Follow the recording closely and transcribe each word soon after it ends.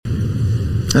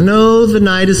I know the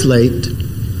night is late,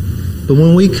 but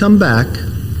when we come back,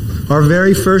 our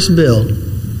very first bill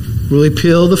will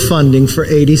repeal the funding for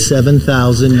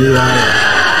 87,000 new IRS.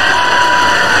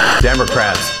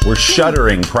 Democrats were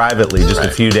shuddering privately just a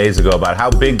few days ago about how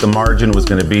big the margin was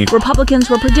going to be. Republicans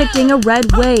were predicting a red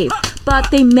wave,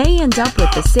 but they may end up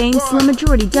with the same slim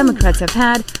majority Democrats have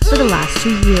had for the last 2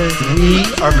 years. We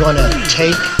are going to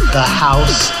take the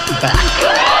House back.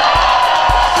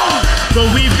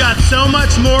 But we've got so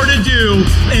much more to do,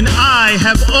 and I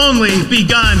have only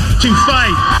begun to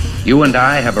fight. You and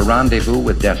I have a rendezvous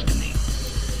with destiny.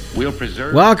 We'll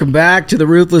preserve... Welcome back to the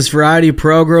Ruthless Variety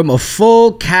Program. A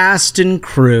full cast and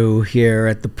crew here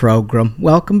at the program.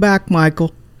 Welcome back,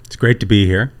 Michael. It's great to be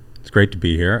here.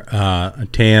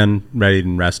 Tan, ready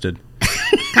and rested.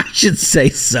 I should say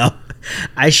so.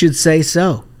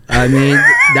 I mean,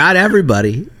 not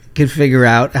everybody can figure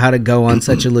out how to go on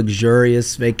such a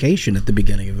luxurious vacation at the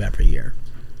beginning of every year.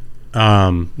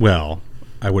 Well,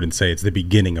 I wouldn't say it's the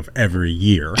beginning of every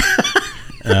year.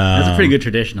 That's a pretty good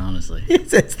tradition, honestly.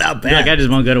 It's not bad. Like, I just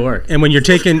want to go to work. And when you're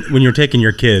taking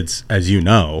your kids, as you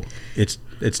know,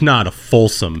 it's not a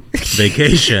fulsome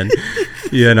vacation,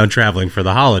 traveling for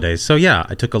the holidays. So yeah,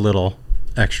 I took a little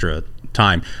extra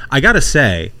time. I gotta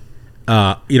say,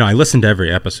 I listened to every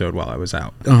episode while I was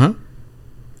out.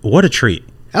 What a treat!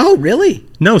 Oh, really?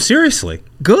 No, seriously.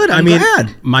 Good. I'm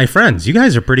glad. My friends, you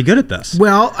guys are pretty good at this.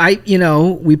 Well,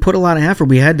 we put a lot of effort.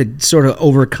 We had to sort of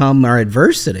overcome our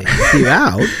adversity to be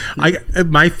out.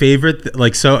 My favorite,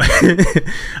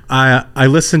 I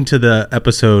listened to the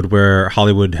episode where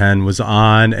Hollywood Hen was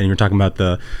on, and you were talking about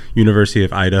the University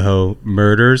of Idaho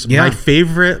murders. Yeah. My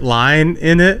favorite line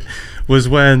in it was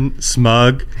when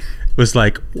Smug was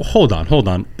like, hold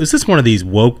on. Is this one of these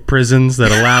woke prisons that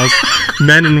allows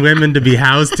men and women to be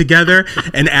housed together?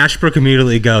 And Ashbrook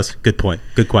immediately goes, good point.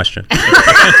 Good question. If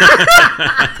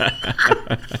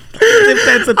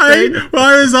that's a thing.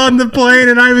 I was on the plane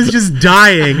and I was just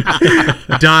dying.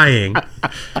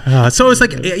 So it was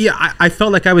like, I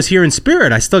felt like I was here in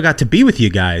spirit. I still got to be with you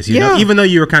guys, you know, even though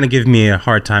you were kind of giving me a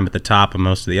hard time at the top of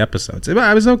most of the episodes.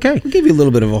 I was okay. We gave you a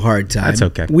little bit of a hard time. That's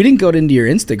okay. We didn't go into your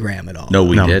Instagram at all. No,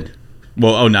 we did.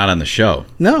 Well, not on the show.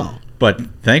 No. But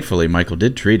thankfully, Michael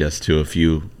did treat us to a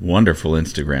few wonderful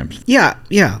Instagrams. Yeah.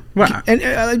 Well, and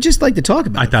I'd just like to talk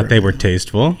about it. I thought they were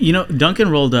tasteful. Duncan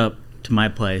rolled up to my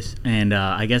place, and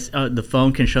I guess the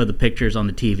phone can show the pictures on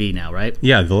the TV now, right?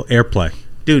 Yeah, the AirPlay.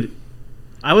 Dude,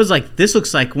 I was like, this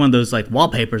looks like one of those like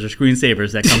wallpapers or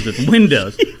screensavers that comes with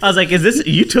Windows. I was like,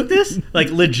 you took this? Like,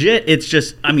 legit, it's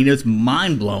just, it's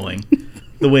mind-blowing.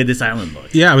 The way this island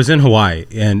looks. Yeah, I was in Hawaii,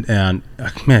 and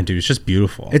man, dude, it's just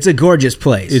beautiful. It's a gorgeous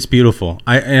place. It's beautiful.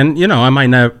 I might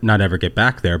not ever get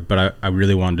back there, but I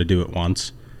really wanted to do it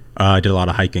once. I did a lot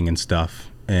of hiking and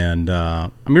stuff, and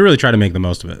really try to make the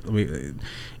most of it.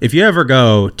 If you ever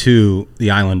go to the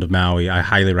island of Maui, I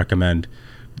highly recommend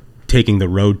taking the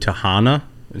road to Hana.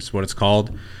 Is what it's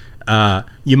called.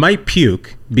 You might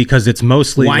puke because it's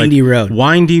mostly windy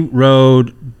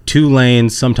road, 2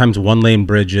 lanes, sometimes 1-lane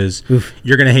bridges. Oof.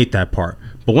 You're gonna hate that part,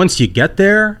 but once you get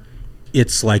there,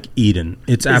 it's like Eden.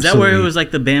 Is that where it was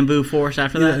like the bamboo forest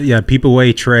after that? Yeah,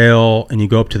 Peepaway Trail, and you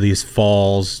go up to these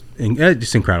falls, and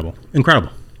just incredible.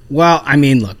 Well,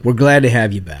 look, we're glad to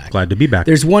have you back. Glad to be back.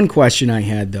 There's one question I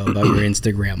had though about your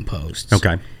Instagram posts.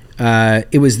 Okay.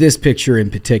 It was this picture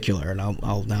in particular, and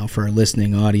I'll now, for our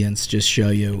listening audience, just show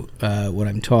you what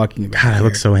I'm talking about. God, I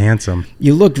look so handsome.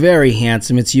 You look very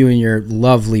handsome. It's you and your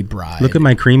lovely bride. Look at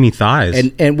my creamy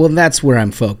thighs. And well, that's where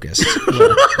I'm focused.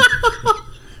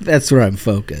 That's where I'm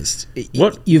focused.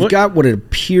 You've got what it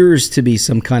appears to be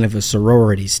some kind of a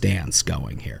sorority stance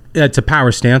going here. Yeah, it's a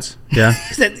power stance. Yeah,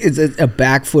 it's a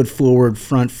back foot forward,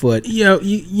 front foot.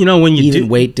 You know when you do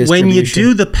weight distribution. When you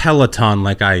do the Peloton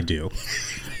like I do.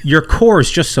 Your core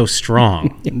is just so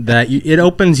strong that it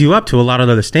opens you up to a lot of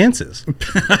other stances.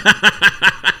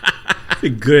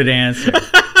 Good answer.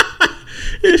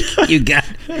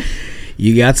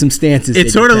 You got some stances. It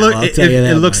sort of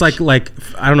looks like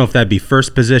I don't know if that'd be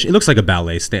first position. It looks like a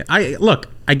ballet stance. I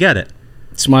get it.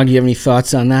 Smog, you have any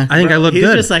thoughts on that? I think I look good.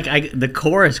 He's just like the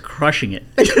core is crushing it.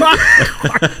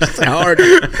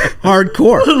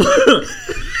 Hardcore.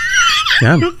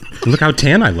 Yeah. Look how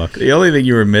tan I look. The only thing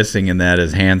you were missing in that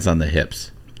is hands on the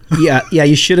hips. Yeah.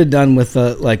 You should have done with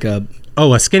a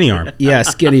Oh, a skinny arm. Yeah,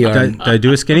 skinny arm. Did I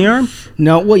do a skinny arm?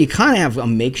 No, well, you kind of have a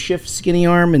makeshift skinny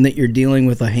arm in that you're dealing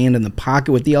with a hand in the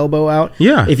pocket with the elbow out.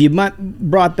 Yeah. If you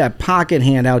brought that pocket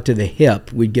hand out to the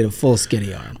hip, we'd get a full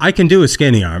skinny arm. I can do a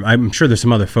skinny arm. I'm sure there's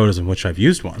some other photos in which I've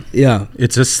used one. Yeah.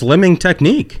 It's a slimming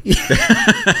technique.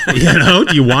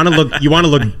 You want to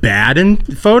look bad in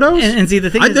photos? And see, the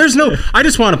thing is, I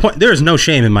just want to point, there is no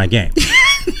shame in my game.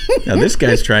 Now, this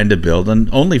guy's trying to build an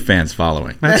OnlyFans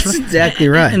following. That's exactly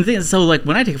right. And the thing is, so like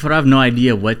when I take a photo, I have no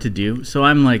idea what to do. So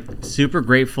I'm like super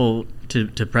grateful to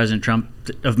President Trump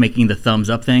of making the thumbs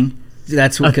up thing.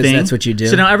 That's what you do.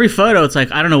 So now every photo, it's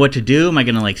like I don't know what to do. Am I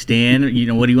going to like stand?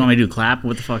 What do you want me to do? Clap?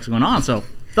 What the fuck's going on? So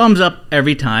thumbs up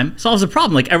every time solves the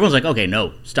problem. Like everyone's like, okay,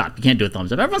 no, stop. You can't do a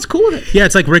thumbs up. Everyone's cool with it. Yeah,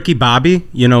 it's like Ricky Bobby,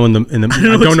 in the I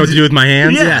don't know what to do with my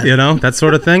hands. Yeah. That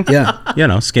sort of thing.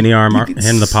 Yeah. Skinny arm, hand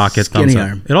in the pocket, thumbs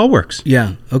up. It all works.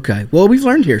 Yeah. Okay. Well, we've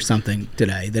learned here something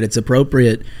today, that it's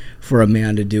appropriate for a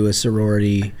man to do a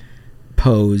sorority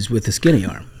pose with a skinny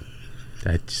arm.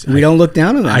 We don't look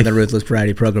down on that in the Ruthless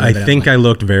Variety program. I think I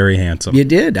looked very handsome. You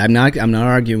did. I'm not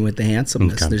arguing with the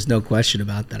handsomeness. Okay. There's no question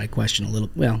about that. I question a little.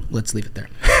 Well, let's leave it there.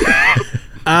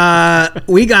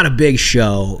 We got a big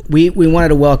show. We wanted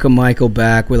to welcome Michael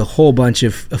back with a whole bunch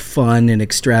of fun and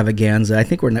extravaganza. I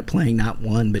think we're not playing not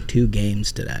one but 2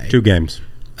 games today. 2 games.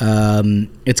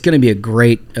 It's going to be a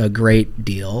great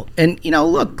deal. And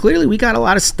look, clearly we got a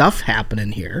lot of stuff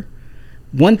happening here.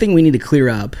 One thing we need to clear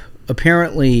up.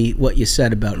 Apparently, what you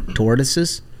said about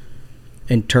tortoises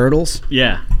and turtles.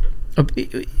 Yeah. Or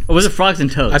was it frogs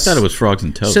and toads? I thought it was frogs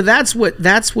and toads. So that's what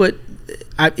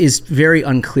is very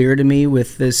unclear to me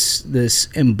with this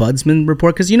ombudsman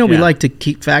report, because we like to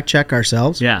keep fact check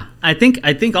ourselves. Yeah, I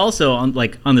think also on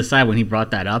the side when he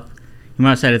brought that up, he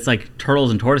might have said it's like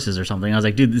turtles and tortoises or something. I was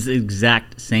like, dude, this is the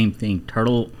exact same thing.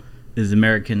 Turtle is the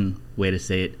American way to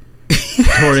say it.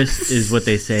 Tortoise is what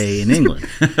they say in England.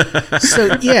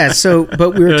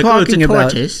 But we were talking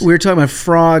about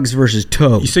frogs versus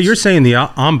toads. So you're saying the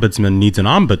ombudsman needs an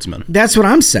ombudsman? That's what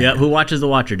I'm saying. Yeah, who watches the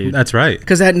Watcher, dude? That's right.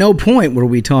 Because at no point were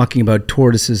we talking about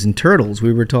tortoises and turtles.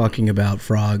 We were talking about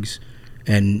frogs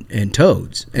and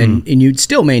toads, and you'd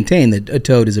still maintain that a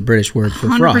toad is a British word for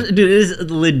frog. Dude, it is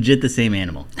legit the same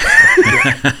animal.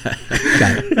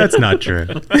 That's not true.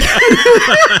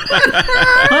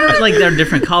 They're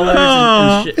different colors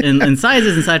and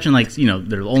sizes and such, and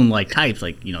their own types.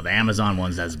 The Amazon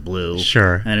one's has blue,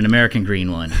 sure, and an American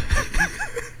green one.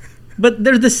 But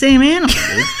they're the same animal.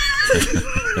 Dude.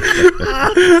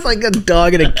 It's like a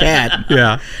dog and a cat.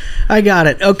 Yeah. I got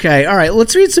it. Okay. All right.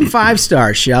 Let's read some 5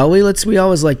 stars, shall we? We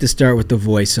always like to start with the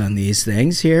voice on these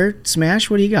things. Here, Smash,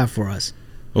 what do you got for us?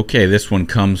 Okay, this one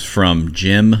comes from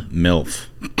Jim Milf.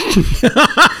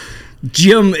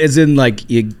 Jim is in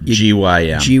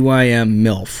GYM. GYM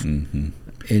Milf. Mm-hmm.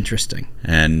 Interesting.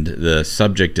 And the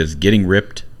subject is getting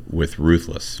ripped with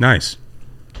Ruthless. Nice.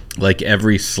 Like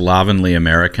every slovenly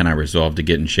American, I resolved to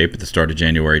get in shape at the start of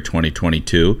January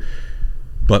 2022.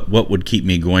 But what would keep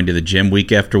me going to the gym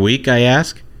week after week, I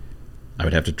ask? I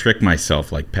would have to trick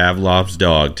myself like Pavlov's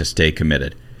dog to stay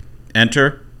committed.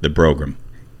 Enter the program.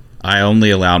 I only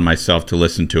allowed myself to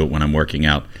listen to it when I'm working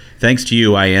out. Thanks to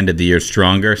you, I ended the year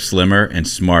stronger, slimmer, and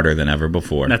smarter than ever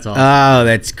before. That's awesome. Oh,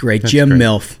 that's great. Jim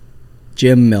Milf.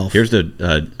 Here's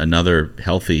another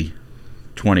healthy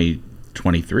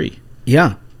 2023.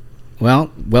 Yeah.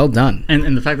 Well done.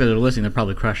 And the fact that they're listening, they're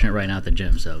probably crushing it right now at the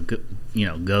gym. So,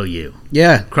 go you.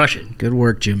 Yeah. Crush it. Good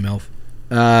work, Jim Milf.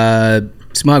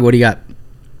 Smug, what do you got?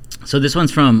 So this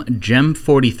one's from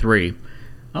Gem43.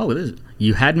 Oh, it is.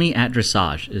 You Had Me at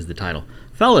Dressage is the title.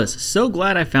 Fellas, so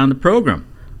glad I found the program.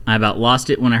 I about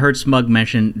lost it when I heard Smug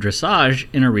mention dressage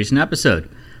in a recent episode.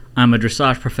 I'm a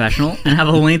dressage professional and have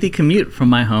a lengthy commute from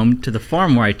my home to the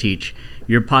farm where I teach.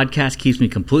 Your podcast keeps me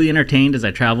completely entertained as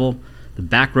I travel the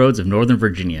back roads of Northern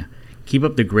Virginia. Keep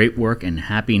up the great work and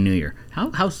Happy New Year.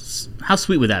 How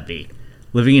sweet would that be?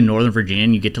 Living in Northern Virginia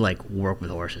and you get to work with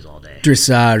horses all day.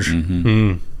 Dressage.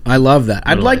 Mm-hmm. I love that.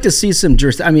 I'd like to see some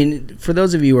dressage. I mean, for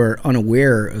those of you who are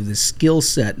unaware of the skill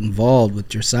set involved with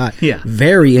dressage,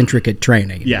 very intricate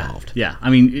training involved. Yeah.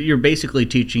 I mean, you're basically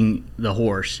teaching the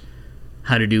horse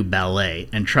how to do ballet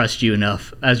and trust you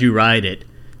enough as you ride it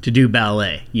to do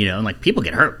ballet, and people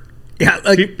get hurt. Yeah,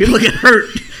 people get hurt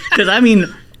because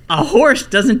a horse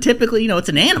doesn't typically, it's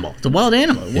an animal. It's a wild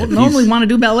animal. It won't normally want to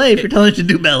do ballet if you're telling it to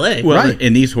do ballet. Well, right.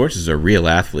 And these horses are real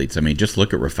athletes. I mean, just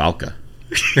look at Rafalka.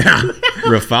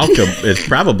 Rafalka is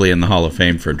probably in the Hall of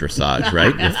Fame for dressage,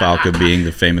 right? Rafalka being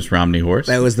the famous Romney horse.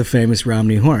 That was the famous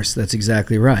Romney horse. That's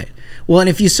exactly right. Well, and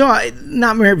if you saw,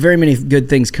 not very many good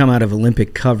things come out of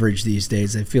Olympic coverage these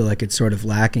days. I feel like it's sort of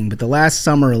lacking. But the last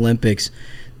Summer Olympics,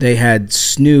 they had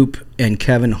Snoop and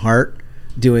Kevin Hart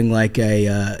doing like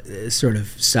a sort of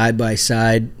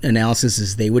side-by-side analysis,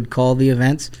 as they would call the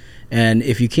events. And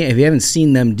if you haven't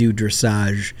seen them do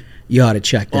dressage, you ought to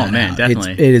check that out. Oh, man,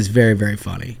 definitely. It is very, very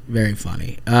funny. Very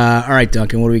funny. All right,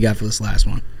 Duncan, what do we got for this last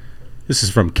one? This is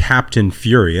from Captain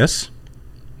Furious.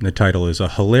 The title is A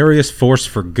Hilarious Force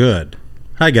for Good.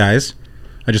 Hi, guys.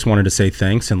 I just wanted to say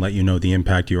thanks and let you know the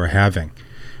impact you are having.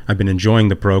 I've been enjoying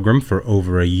the program for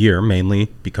over a year, mainly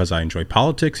because I enjoy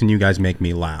politics and you guys make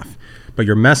me laugh. But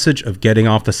your message of getting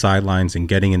off the sidelines and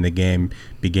getting in the game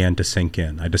began to sink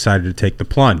in. I decided to take the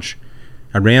plunge.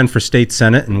 I ran for state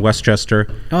senate in Westchester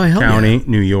County,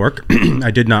 New York.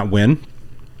 I did not win.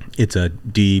 It's a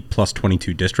D plus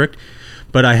 22 district.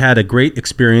 But I had a great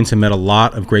experience and met a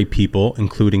lot of great people,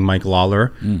 including Mike Lawler,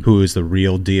 who is the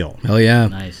real deal. Oh, yeah.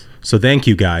 Nice. So thank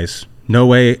you, guys. No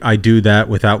way I do that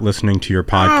without listening to your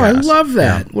podcast. Oh, I love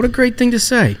that. Yeah. What a great thing to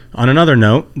say. On another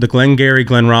note, the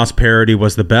Glengarry-Glen Ross parody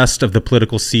was the best of the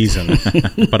political season.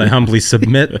 But I humbly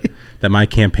submit that my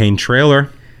campaign trailer,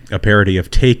 a parody of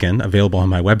Taken, available on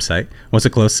my website, was a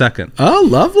close second. Oh,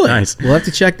 lovely. Nice. We'll have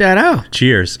to check that out.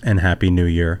 Cheers and Happy New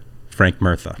Year, Frank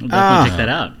Murtha. We'll definitely check that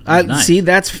out. Nice. See,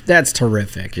 that's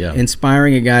terrific. Yeah.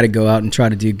 Inspiring a guy to go out and try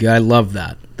to do good. I love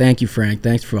that. Thank you, Frank.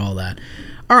 Thanks for all that.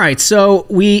 All right, so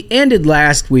we ended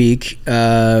last week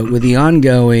with the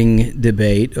ongoing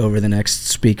debate over the next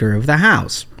Speaker of the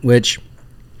House, which,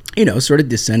 sort of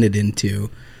descended into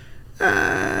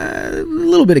a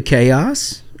little bit of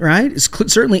chaos, right? It's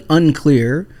certainly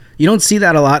unclear. You don't see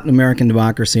that a lot in American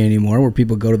democracy anymore, where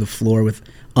people go to the floor with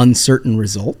uncertain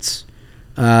results.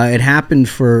 It happened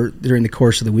during the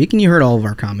course of the week, and you heard all of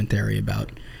our commentary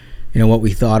about, what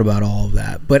we thought about all of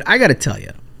that. But I got to tell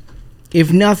you, if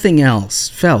nothing else,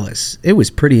 fellas, it was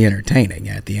pretty entertaining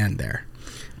at the end there.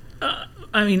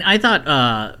 I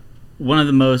thought one of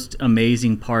the most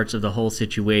amazing parts of the whole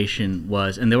situation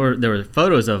was, and there were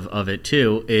photos of it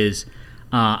too, is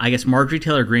I guess Marjorie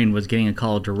Taylor Greene was getting a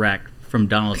call direct from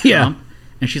Donald Trump.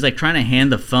 And she's like trying to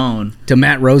hand the phone to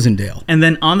Matt Rosendale. And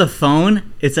then on the phone,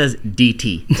 it says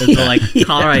DT. It's the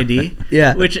caller ID.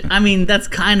 Yeah. Which, that's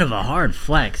kind of a hard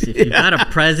flex. If you've got a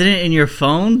president in your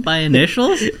phone by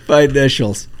initials. By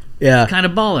initials. Yeah. Kind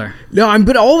of baller. No,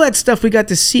 but all that stuff we got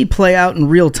to see play out in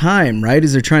real time, right?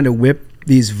 As they're trying to whip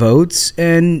these votes.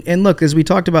 And look, as we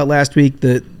talked about last week,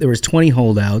 there was 20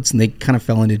 holdouts, and they kind of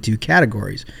fell into two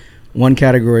categories. One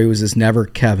category was this Never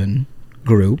Kevin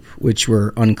group, which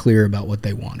were unclear about what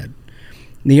they wanted.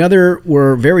 The other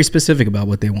were very specific about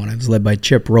what they wanted. It was led by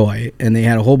Chip Roy, and they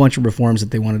had a whole bunch of reforms that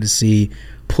they wanted to see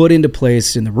put into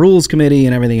place in the Rules Committee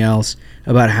and everything else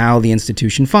about how the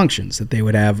institution functions, that they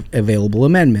would have available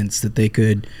amendments, that they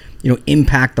could,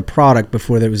 impact the product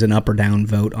before there was an up or down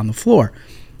vote on the floor.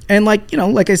 And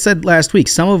like I said last week,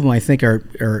 some of them I think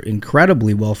are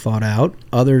incredibly well thought out.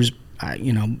 Others,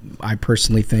 I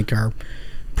personally think are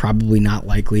probably not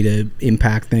likely to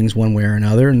impact things one way or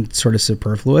another and sort of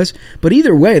superfluous. But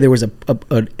either way, there was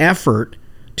an effort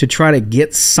to try to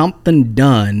get something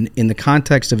done in the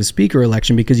context of a speaker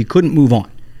election because you couldn't move on.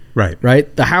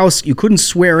 Right? The House, you couldn't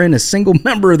swear in a single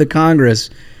member of the Congress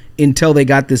until they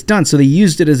got this done. So they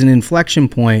used it as an inflection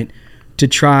point to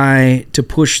try to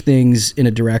push things in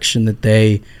a direction that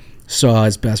they saw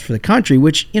as best for the country,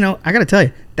 which, I got to tell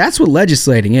you, that's what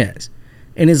legislating is.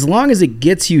 And as long as it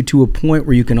gets you to a point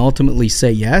where you can ultimately say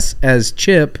yes, as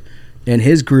Chip and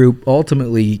his group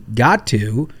ultimately got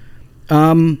to,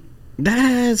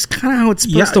 that's kind of how it's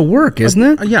supposed to work, isn't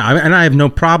it? Yeah, and I have no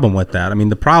problem with that. I mean,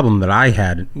 the problem that I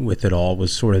had with it all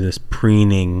was sort of this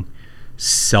preening,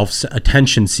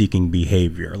 attention-seeking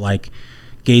behavior. Like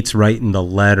Gates writing the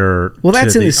letter to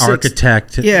the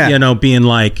architect, being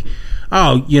like,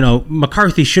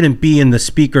 McCarthy shouldn't be in the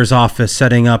speaker's office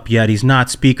setting up yet. He's not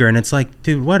speaker. And it's like,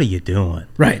 dude, what are you doing?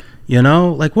 Right.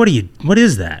 What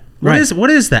is that? What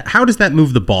is that? How does that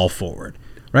move the ball forward?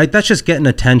 Right? That's just getting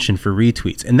attention for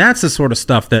retweets. And that's the sort of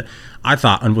stuff that I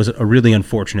thought was a really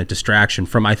unfortunate distraction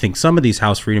from, I think, some of these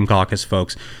House Freedom Caucus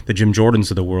folks, the Jim Jordans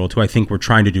of the world, who I think were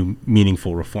trying to do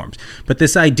meaningful reforms. But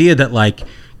this idea that,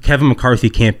 Kevin McCarthy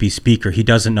can't be speaker. He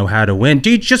doesn't know how to win.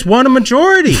 Dude, just won a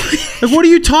majority. What are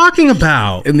you talking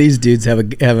about? And these dudes have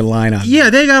a line on it. Yeah,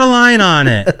 they got a line on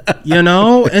it.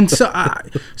 And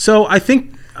so I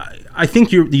think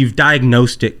you've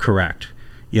diagnosed it correct.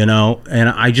 And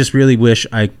I just really wish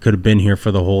I could have been here for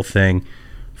the whole thing,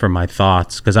 for my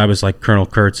thoughts, because I was like Colonel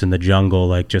Kurtz in the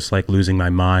jungle, just losing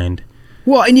my mind.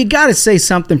 Well, and you got to say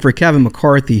something for Kevin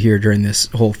McCarthy here during this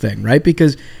whole thing, right?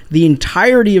 Because the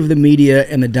entirety of the media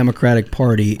and the Democratic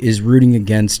Party is rooting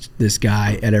against this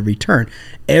guy at every turn.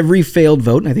 Every failed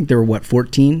vote, and I think there were,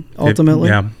 14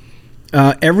 ultimately?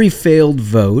 every failed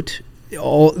vote,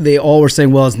 they all were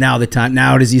saying, well, it's now the time.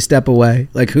 Now does he step away?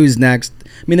 Like, who's next?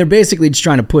 I mean, they're basically just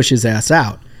trying to push his ass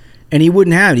out. And he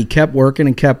wouldn't have it. He kept working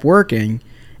and kept working.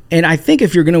 And I think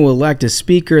if you're going to elect a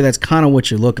speaker, that's kind of what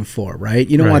you're looking for, right?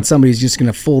 You don't want somebody who's just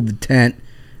going to fold the tent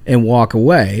and walk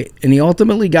away. And he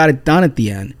ultimately got it done at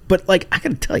the end. But, like, I got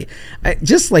to tell you,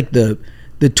 just like the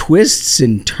twists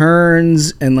and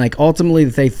turns, and like ultimately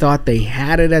they thought they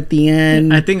had it at the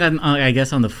end. I think I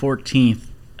guess on the 14th,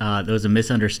 there was a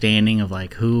misunderstanding of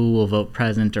like who will vote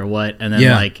present or what, and then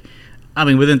like, I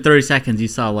mean, within 30 seconds, you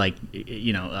saw like,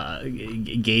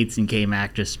 Gates and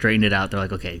K-Mac just straightened it out. They're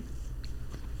like, okay,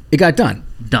 it got done.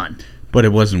 But it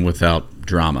wasn't without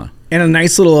drama. And a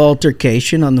nice little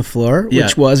altercation on the floor,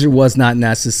 which was or was not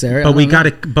necessary. But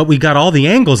we got all the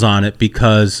angles on it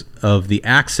because of the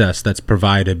access that's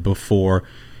provided before,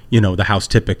 the House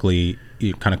typically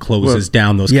kind of closes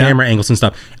down those camera angles and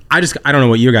stuff. I don't know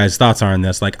what your guys' thoughts are on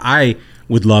this. Like, I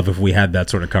would love if we had that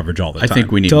sort of coverage all the time. I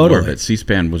think we need more of it.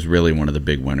 C-SPAN was really one of the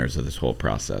big winners of this whole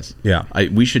process. Yeah.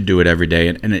 We should do it every day.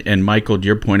 And Michael, to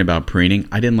your point about preening,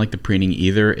 I didn't like the preening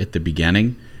either at the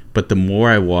beginning. But the more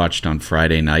I watched on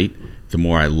Friday night, the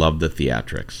more I loved the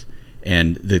theatrics.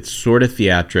 And the sort of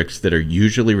theatrics that are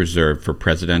usually reserved for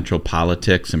presidential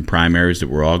politics and primaries that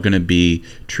we're all going to be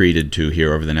treated to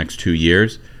here over the next 2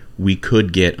 years, we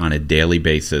could get on a daily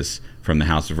basis from the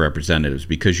House of Representatives,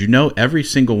 because every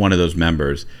single one of those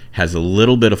members has a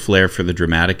little bit of flair for the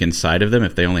dramatic inside of them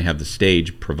if they only have the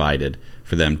stage provided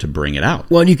for them to bring it out.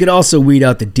 Well, and you could also weed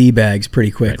out the D-bags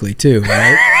pretty quickly too,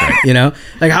 right?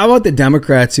 Like how about the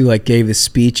Democrats who like gave the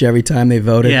speech every time they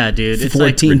voted? Yeah, dude, it's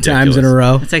 14 like times in a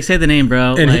row. It's like, say the name,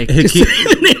 bro. And like, just say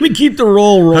the name and keep the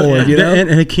roll rolling. And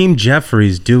Hakeem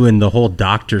Jeffries doing the whole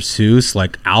Dr. Seuss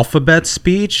like alphabet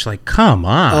speech. Like, come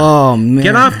on! Oh man,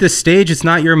 get off the stage. It's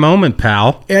not your moment,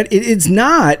 pal. It's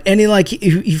not. And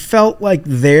he felt like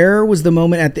there was the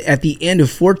moment at the end of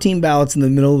 14 ballots in the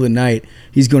middle of the night.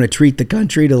 He's going to treat the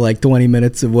country to like 20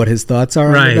 minutes of what his thoughts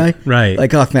are on the day. Right.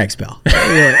 Like, oh, thanks, pal.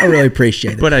 I really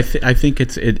appreciate it. But I think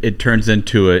it turns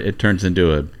into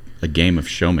a game of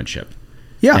showmanship.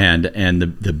 Yeah. And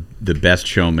the best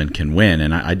showman can win.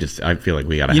 And I feel like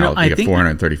we got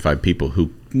 435 people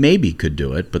who maybe could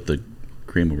do it, but the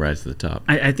cream will rise to the top.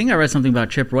 I think I read something about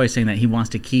Chip Roy saying that he wants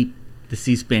to keep the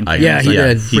C-SPAN cameras he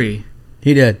did. Free.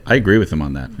 He did. I agree with him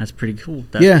on that. That's pretty cool.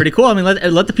 Pretty cool. I mean,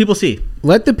 let the people see.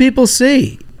 Let the people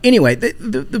see. Anyway,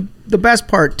 the best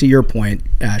part, to your point,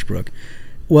 Ashbrook,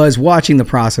 was watching the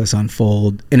process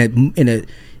unfold in a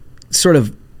sort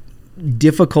of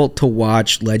difficult to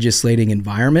watch legislating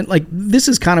environment. Like, this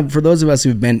is kind of, for those of us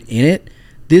who've been in it,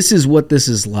 this is what this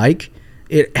is like.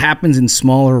 It happens in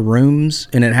smaller rooms,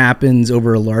 and it happens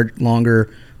over a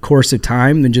longer course of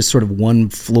time than just sort of one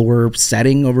floor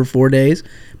setting over 4 days.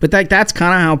 But that's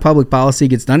kind of how public policy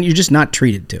gets done. You're just not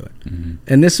treated to it. Mm-hmm.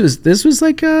 And this was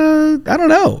like, I don't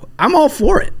know. I'm all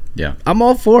for it. Yeah. I'm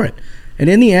all for it. And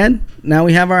in the end, now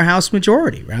we have our House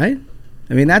majority, right?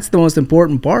 I mean, that's the most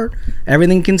important part.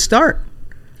 Everything can start.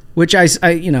 Which I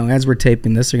as we're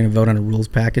taping this, they're going to vote on a rules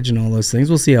package and all those things.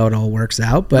 We'll see how it all works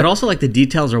out. But also, like, the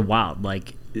details are wild.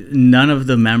 Like, none of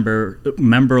the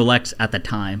member-elects at the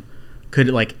time could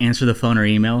like answer the phone or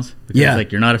emails. Because,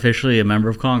 like, you're not officially a member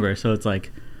of Congress, so it's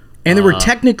like. And there were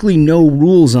technically no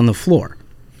rules on the floor.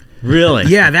 Really?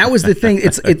 Yeah, that was the thing.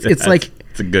 It's like.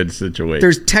 It's a good situation.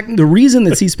 There's the reason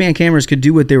that C-SPAN cameras could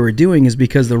do what they were doing is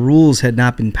because the rules had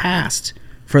not been passed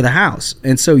for the House,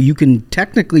 and so you can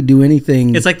technically do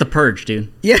anything. It's like the Purge,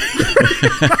 dude. Yeah.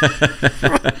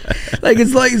 Like,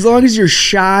 it's like, as long as you're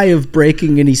shy of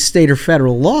breaking any state or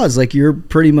federal laws, like, you're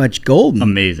pretty much golden.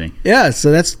 Amazing. Yeah,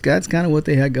 so that's kind of what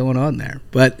they had going on there.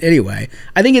 But anyway,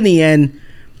 I think in the end,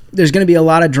 there's going to be a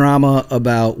lot of drama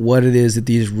about what it is that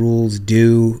these rules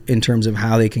do in terms of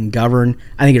how they can govern.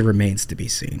 I think it remains to be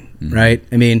seen, right?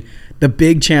 I mean, the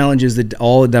big challenges that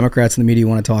all the Democrats and the media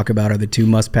want to talk about are the two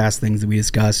must-pass things that we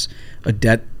discuss: a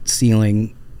debt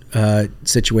ceiling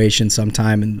situation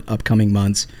sometime in upcoming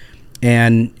months,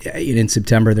 and in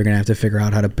September they're going to have to figure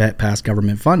out how to pass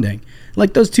government funding.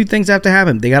 Like, those two things have to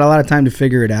happen. They got a lot of time to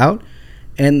figure it out.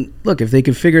 And look, if they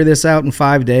could figure this out in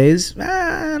 5 days,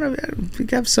 I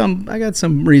got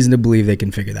some reason to believe they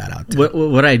can figure that out too.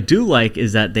 What I do like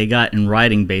is that they got in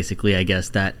writing, basically, I guess,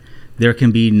 that there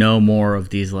can be no more of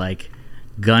these like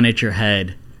gun at your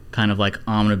head kind of like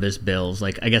omnibus bills.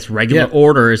 Like, I guess regular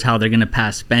order is how they're going to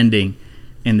pass spending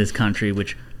in this country,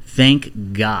 which,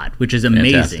 thank God, which is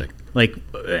amazing. Fantastic. Like,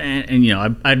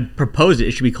 and I'd propose it.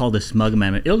 It should be called the Smug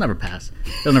Amendment. It'll never pass.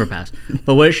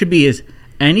 But what it should be is,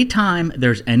 anytime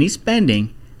there's any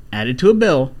spending added to a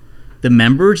bill, the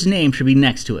member's name should be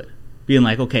next to it. being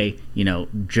like, okay,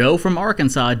 Joe from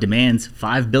Arkansas demands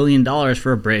 $5 billion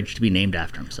for a bridge to be named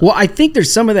after himself. Well, I think there's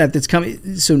some of that's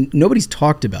coming. So nobody's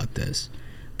talked about this,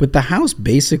 but the House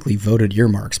basically voted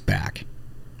earmarks back,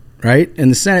 right?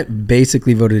 And the Senate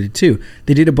basically voted it too.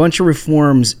 They did a bunch of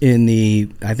reforms in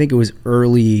I think it was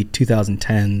early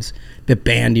 2010s that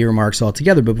banned earmarks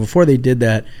altogether. But before they did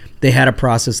that, they had a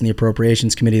process in the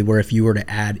Appropriations Committee where if you were to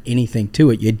add anything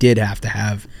to it, you did have to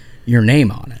have your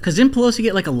name on it. Because didn't Pelosi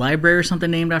get like a library or something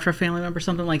named after a family member,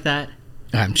 something like that?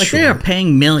 I'm like sure. they are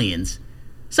paying millions.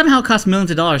 Somehow it costs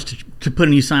millions of dollars to put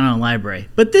a new sign on a library.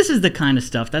 But this is the kind of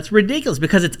stuff that's ridiculous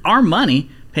because it's our money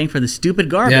paying for the stupid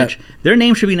garbage. Yeah. Their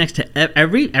name should be next to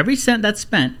every cent that's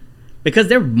spent because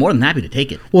they're more than happy to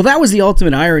take it. Well, that was the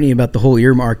ultimate irony about the whole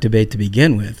earmark debate to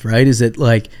begin with, right? Is that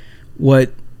like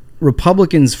what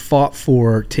Republicans fought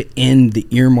for to end the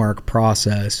earmark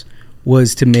process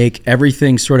was to make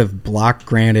everything sort of block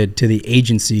granted to the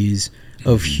agencies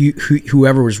of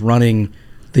whoever was running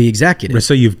the executive.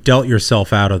 So you've dealt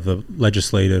yourself out of the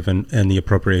legislative and the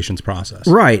appropriations process.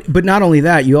 Right. But not only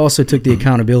that, you also took the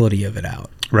accountability of it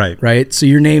out. Right. Right. So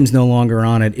your name's no longer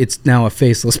on it. It's now a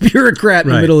faceless bureaucrat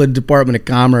in the middle of the Department of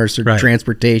Commerce or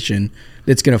Transportation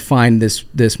that's going to find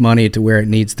this money to where it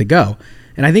needs to go.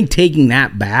 And I think taking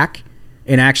that back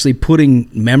and actually putting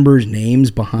members' names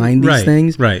behind these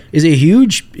things is a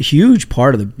huge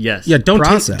part of the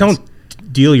process. Don't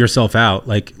deal yourself out.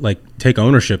 Like take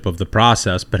ownership of the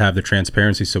process, but have the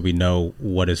transparency so we know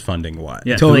what is funding what.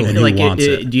 Yeah, totally. And who wants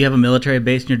it. Do you have a military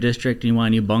base in your district and you want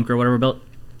a new bunker or whatever built?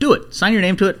 Do it. Sign your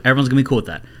name to it. Everyone's going to be cool with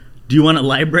that. Do you want a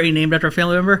library named after a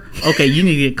family member? Okay, you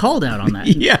need to get called out on that.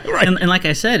 Yeah, right. And like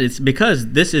I said, it's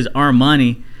because this is our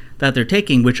money that they're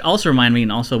taking, which also reminded me,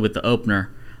 and also with the opener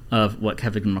of what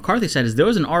Kevin McCarthy said, is there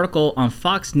was an article on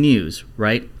Fox News,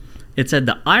 right? It said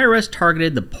the IRS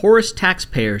targeted the poorest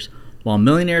taxpayers while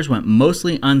millionaires went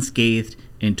mostly unscathed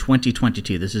in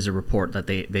 2022. This is a report that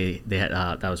they had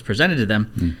that was presented to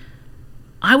them.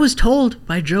 I was told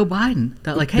by Joe Biden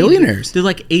that hey, billionaires. There's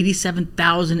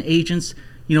 87,000 agents.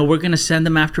 We're going to send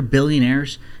them after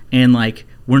billionaires, and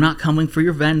we're not coming for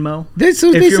your Venmo. That's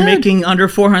what if they you're said. making under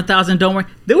 400,000, don't worry.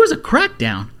 There was a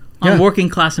crackdown on working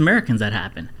class Americans that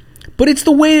happened. But it's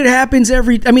the way it happens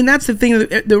that's the thing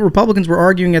that the Republicans were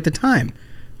arguing at the time,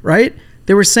 right?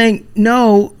 They were saying,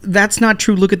 no, that's not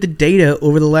true. Look at the data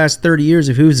over the last 30 years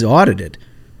of who's audited.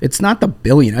 It's not the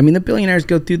billion. The billionaires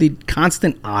go through the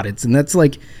constant audits, and that's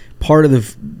part of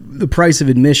the price of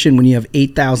admission when you have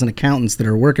 8,000 accountants that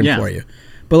are working for you.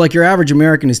 But your average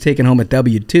American is taking home a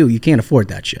W-2. You can't afford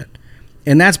that shit.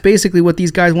 And that's basically what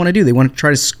these guys want to do. They want to try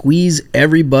to squeeze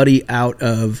everybody out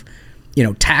of,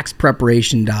 tax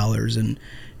preparation dollars and,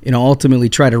 ultimately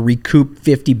try to recoup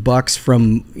 $50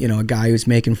 from, a guy who's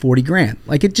making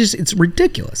 $40,000. It's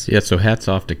ridiculous. Yeah, so hats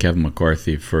off to Kevin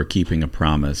McCarthy for keeping a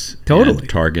promise. Totally. And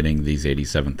targeting these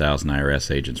 87,000 IRS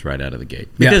agents right out of the gate.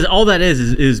 Because all that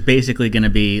is basically going to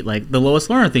be the Lois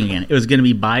Lerner thing again. It was going to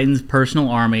be Biden's personal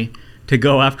army to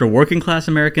go after working class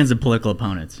Americans and political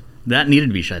opponents. That needed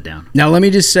to be shut down. Now, let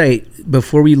me just say,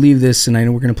 before we leave this, and I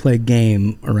know we're going to play a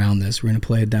game around this, we're going to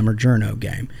play a Dem or Journo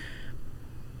game.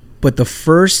 But the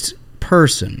first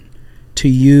person to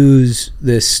use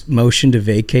this motion to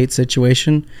vacate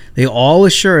situation, they all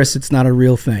assure us it's not a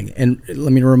real thing. And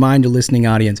let me remind the listening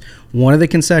audience, one of the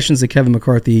concessions that Kevin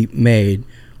McCarthy made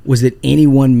was that any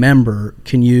one member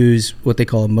can use what they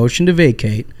call a motion to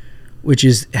vacate, which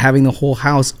is having the whole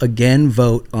House again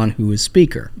vote on who is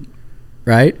Speaker,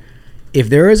 right? If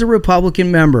there is a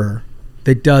Republican member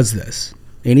that does this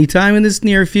anytime in this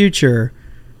near future,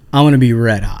 I'm going to be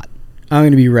red hot.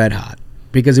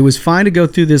 Because it was fine to go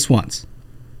through this once,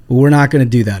 but we're not going to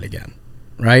do that again,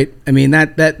 right?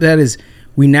 That is,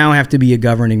 we now have to be a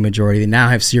governing majority. They now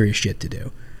have serious shit to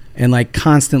do. And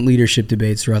constant leadership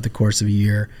debates throughout the course of a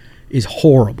year is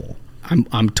horrible.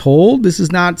 I'm told this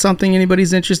is not something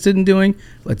anybody's interested in doing.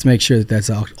 Let's make sure that that's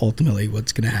ultimately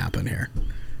what's going to happen here.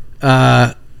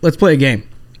 Let's play a game.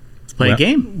 A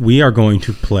game? We are going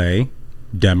to play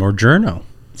Dem or Journo.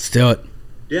 Let's do it.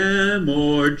 Dem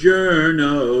or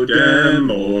Journo,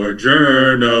 Dem or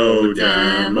Journo,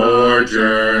 Dem or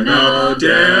Journo,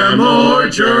 Dem or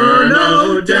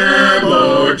Journo, Dem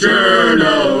or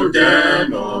Journo,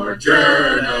 Dem or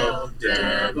Journo,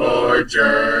 Dem or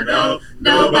Journo,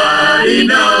 nobody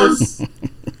knows.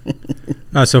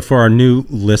 So for our new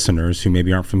listeners who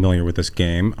maybe aren't familiar with this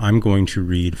game, I'm going to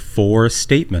read 4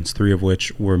 statements, 3 of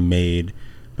which were made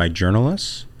by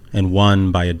journalists and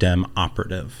 1 by a Dem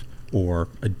operative or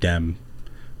a Dem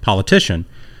politician.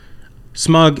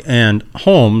 Smug and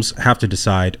Holmes have to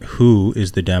decide who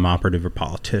is the Dem operative or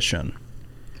politician.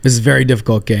 This is a very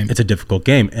difficult game. It's a difficult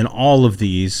game, and all of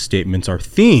these statements are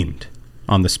themed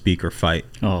on the speaker fight.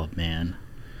 Oh, man.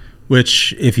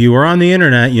 Which, if you were on the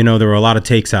internet, you know there were a lot of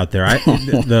takes out there.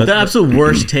 The absolute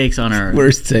worst takes on earth.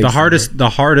 Worst takes. The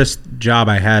hardest job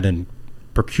I had in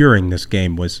procuring this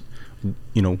game was,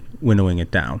 winnowing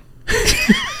it down.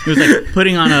 It was like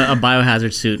putting on a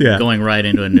biohazard suit and going right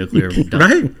into a nuclear dump.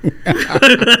 Right.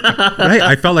 Right.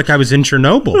 I felt like I was in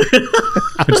Chernobyl.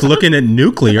 Just looking at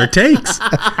nuclear takes.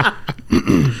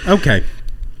 Okay.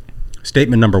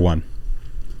 Statement number 1.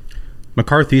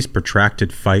 McCarthy's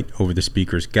protracted fight over the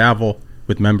speaker's gavel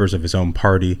with members of his own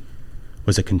party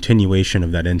was a continuation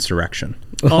of that insurrection.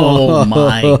 Oh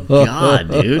my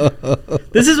God, dude.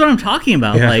 This is what I'm talking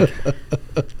about. Yeah. Like,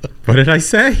 what did I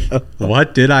say?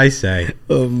 What did I say?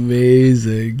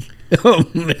 Amazing.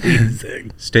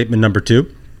 Amazing. Statement number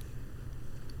 2.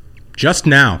 Just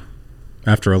now,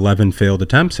 after 11 failed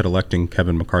attempts at electing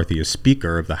Kevin McCarthy as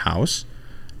Speaker of the House,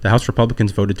 the House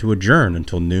Republicans voted to adjourn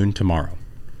until noon tomorrow.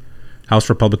 House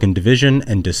Republican division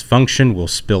and dysfunction will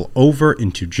spill over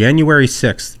into January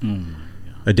 6th,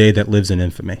 a day that lives in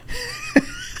infamy.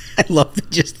 I love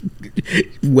just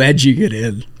wedging it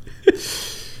in.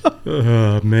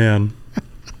 Oh, man.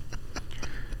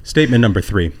 Statement number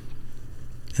 3.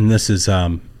 And this is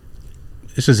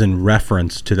in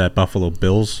reference to that Buffalo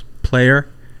Bills player.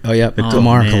 Oh, yeah. That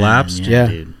Damar collapsed. Yeah.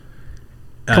 Dude.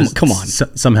 Come on.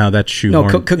 Somehow that's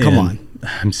shoehorned. No, come on.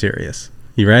 I'm serious.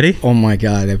 You ready? Oh, my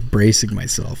God. I'm bracing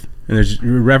myself. And they're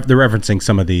referencing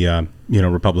some of the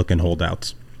Republican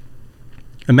holdouts.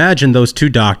 Imagine those 2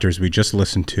 doctors we just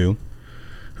listened to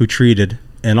who treated,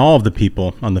 and all of the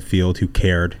people on the field who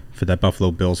cared for that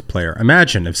Buffalo Bills player.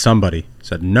 Imagine if somebody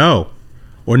said no,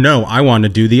 or no, I want to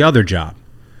do the other job.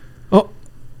 Oh.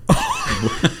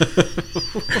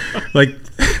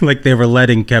 like they were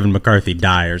letting Kevin McCarthy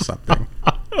die or something.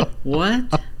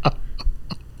 What?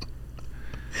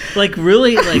 Like,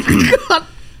 really? Like,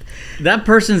 that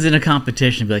person's in a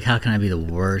competition. Be like, how can I be the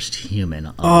worst human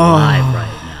alive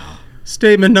right now?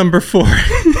 Statement number 4.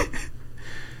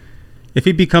 If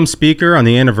he becomes Speaker on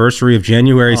the anniversary of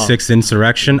January 6th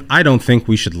insurrection, I don't think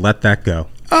we should let that go.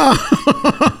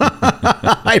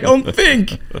 I don't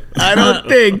think.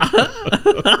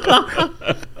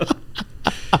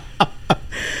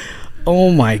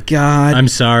 Oh, my God. I'm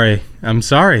sorry.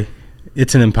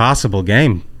 It's an impossible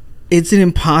game. It's an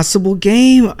impossible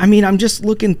game. I mean, I'm just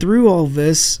looking through all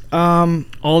this.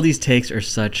 All these takes are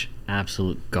such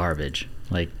absolute garbage.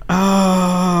 Like,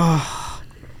 I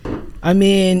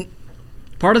mean,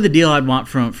 part of the deal I'd want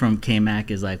from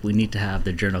K-Mac is like, we need to have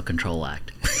the Journal Control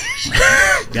Act.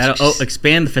 Gotta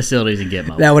expand the facilities and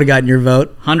Gitmo. that would have gotten your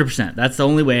vote. 100%. That's the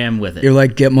only way I'm with it. You're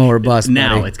like Gitmo or bust.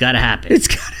 Now buddy. it's got to happen. It's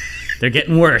got. They're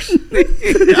getting worse.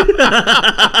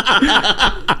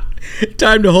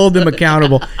 Time to hold them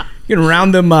accountable. You can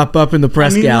round them up in the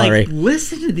press gallery. Like,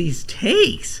 listen to these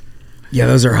takes. Yeah,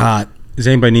 those are hot. Does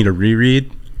anybody need a reread?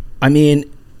 I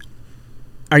mean,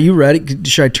 are you ready?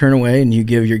 Should I turn away and you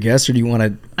give your guess, or do you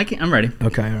want to? I'm ready.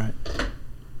 Okay, all right.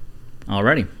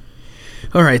 Already.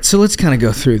 All right, so let's kind of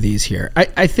go through these here.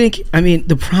 I think,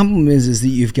 the problem is that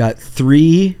you've got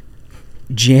 3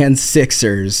 Jan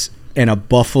 6ers and a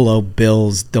Buffalo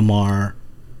Bills Damar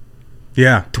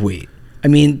tweet. I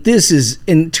mean, this is,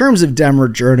 in terms of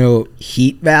DeMarjourno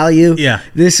heat value,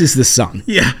 this is the sun.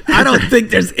 Yeah. I don't think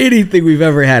there's anything we've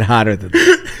ever had hotter than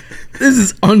this. This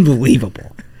is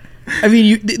unbelievable. I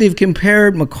mean, they've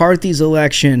compared McCarthy's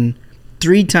election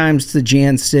 3 times to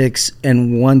Jan 6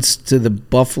 and once to the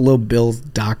Buffalo Bills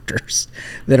doctors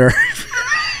that are...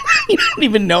 You don't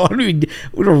even know.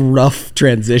 What a rough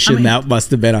transition that must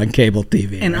have been on cable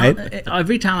TV, and right?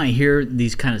 Every time I hear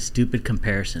these kind of stupid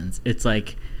comparisons, it's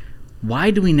like,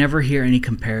 why do we never hear any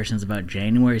comparisons about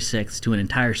January 6th to an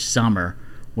entire summer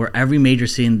where every major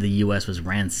city in the U.S. was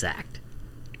ransacked?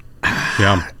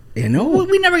 Yeah. You know?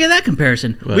 We never get that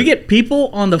comparison. What? We get people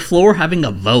on the floor having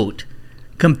a vote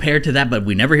compared to that, but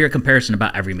we never hear a comparison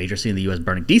about every major city in the U.S.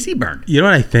 burning. D.C. burned. You know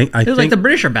what I think? It was like the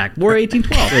British are back. War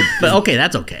 1812. But okay,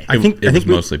 that's okay. I think it was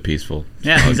mostly peaceful.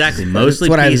 Yeah, exactly. Mostly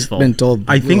That's what peaceful. I've been told.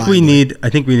 I think we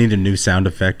blindly. need a new sound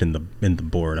effect in the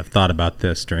board. I've thought about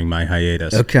this during my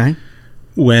hiatus. Okay.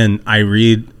 When I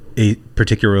read a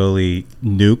particularly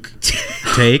nuke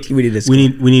take,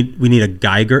 we need a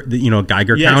Geiger, a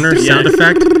Geiger counter sound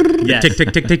effect. Yes. Tick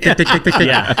tick tick tick tick tick tick tick.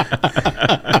 Yeah.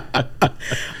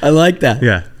 I like that.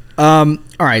 Yeah. All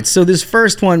right. So this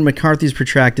first one, McCarthy's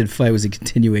protracted fight, was a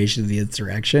continuation of the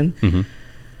insurrection. Mm-hmm.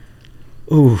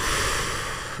 Ooh.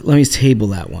 Let me table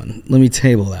that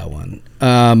one.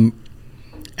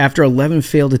 After 11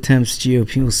 failed attempts,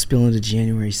 GOP will spill into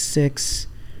January 6th.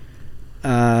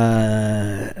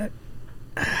 it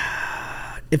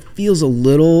feels a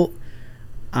little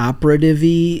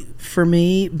operative-y for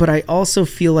me, but I also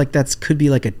feel like that could be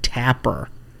like a tapper,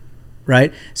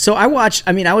 right? So I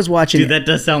was watching. Dude, that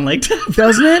does sound like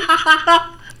doesn't it?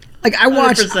 Like I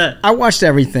 100%. watched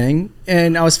everything,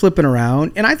 and I was flipping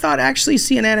around, and I thought actually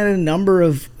CNN had a number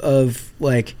of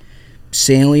like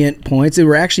salient points. They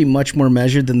were actually much more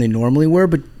measured than they normally were,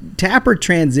 but Tapper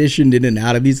transitioned in and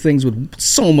out of these things with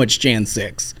so much Jan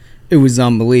 6. It was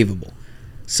unbelievable.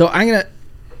 So I'm gonna.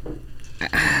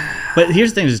 But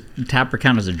here's the thing: does Tapper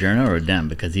count as a journo or a Dem?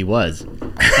 Because he was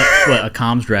a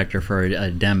comms director for a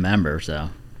Dem member. So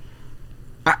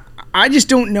I just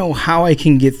don't know how I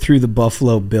can get through the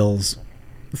Buffalo Bills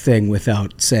thing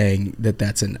without saying that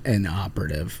that's an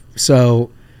operative. So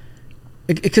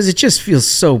because it just feels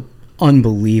so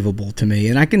unbelievable to me,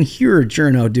 and I can hear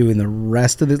Journo doing the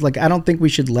rest of this. Like I don't think we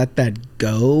should let that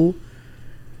go.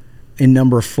 In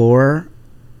number 4,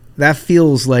 that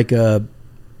feels like a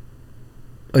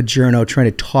Journo trying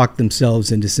to talk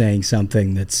themselves into saying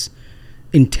something that's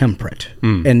intemperate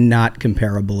and not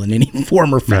comparable in any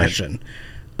form or fashion.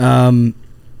 Right.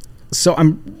 So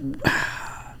I'm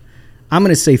going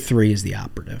to say 3 is the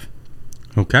operative.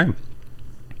 Okay.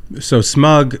 So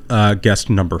Smug guessed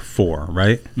number 4,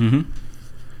 right? Mm-hmm.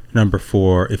 Number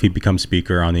 4, if he becomes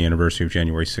speaker on the anniversary of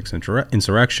January 6th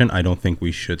insurrection, I don't think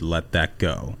we should let that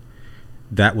go.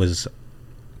 That was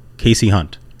Casey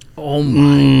Hunt. Oh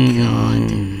my God.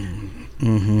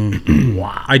 Mm-hmm.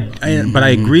 Wow. But I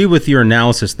agree with your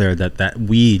analysis there that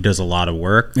we does a lot of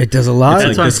work. It does a lot. It's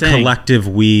That's like what I'm this saying. collective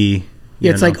we.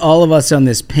 Yeah, it's like all of us on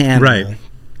this panel Right.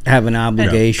 have an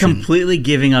obligation. Completely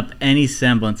giving up any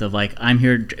semblance of like I'm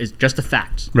here. It's just the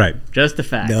facts. Right. Just the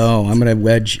facts. No, I'm gonna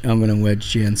wedge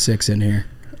Jan 6 in here.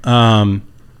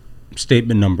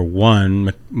 Statement number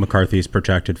 1, McCarthy's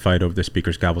protracted fight over the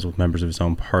speaker's gavels with members of his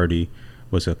own party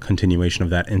was a continuation of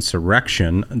that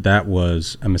insurrection. That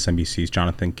was MSNBC's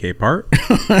Jonathan Capehart.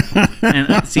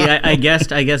 And see, I guessed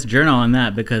journo on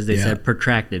that because they said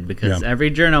protracted, because every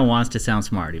journo wants to sound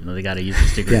smart, even though they got to use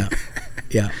this degree.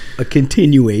 Yeah, a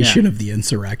continuation of the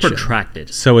insurrection.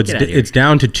 Protracted. So it's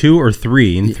down to 2 or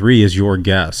 3, and 3 is your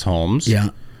guess, Holmes.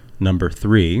 Yeah. Number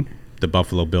 3, the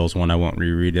Buffalo Bills one. I won't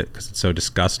reread it because it's so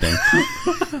disgusting.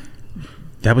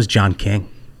 That was John King.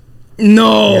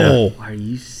 No. Yeah. Are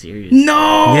you serious?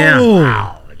 No. Yeah.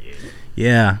 Wow, dude.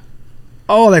 Yeah.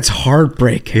 Oh, that's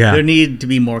heartbreaking. Yeah. There need to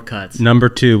be more cuts. Number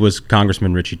 2 was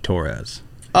Congressman Richie Torres.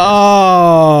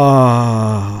 Oh.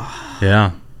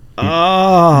 Yeah.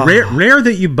 Oh. Rare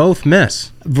that you both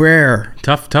miss. Rare.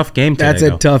 Tough game today. That's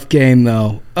a tough game,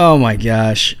 though. Oh, my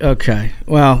gosh. Okay.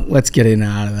 Well, let's get in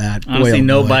and out of that. Honestly,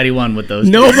 nobody won with those.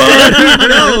 Nobody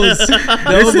knows.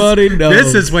 Nobody knows.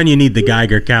 This is when you need the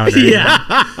Geiger counter.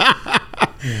 Yeah.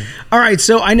 All right.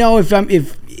 So I know if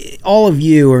all of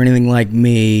you are anything like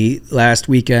me, last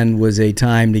weekend was a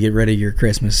time to get rid of your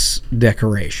Christmas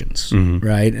decorations,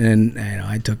 right? And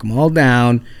I took them all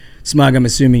down. Smug, I'm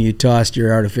assuming you tossed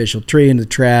your artificial tree in the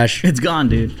trash. It's gone,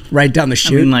 dude. Right down the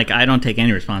chute? I mean, like, I don't take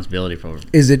any responsibility for it.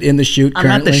 Is it in the chute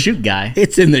currently? I'm not the chute guy.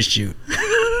 It's in the chute.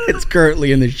 It's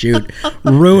currently in the chute,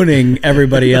 ruining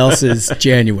everybody else's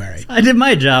January. I did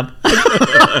my job.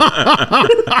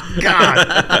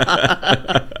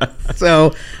 God.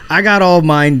 So I got all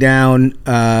mine down,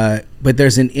 but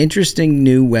there's an interesting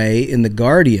new way in The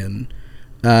Guardian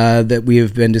that we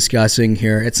have been discussing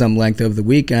here at some length over the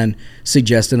weekend,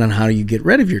 suggesting on how you get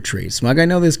rid of your trees. Smug, I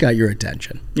know this got your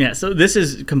attention. Yeah, so this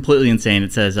is completely insane.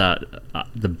 It says,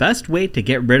 the best way to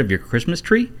get rid of your Christmas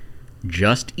tree,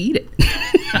 just eat it.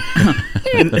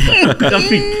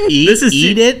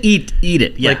 Eat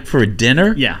it. Yeah. Like for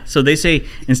dinner? Yeah. So they say,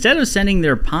 instead of sending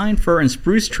their pine, fir, and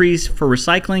spruce trees for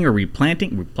recycling or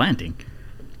replanting?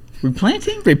 You cut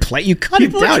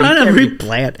People it down. are trying You to can't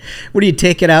replant. What do you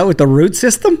take it out with the root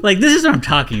system? Like, this is what I'm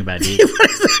talking about, dude. What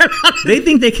is that? They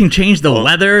think they can change the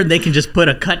weather. They can just put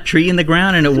a cut tree in the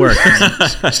ground and it works.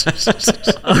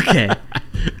 Okay.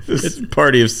 This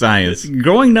party of science.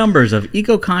 Growing numbers of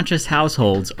eco-conscious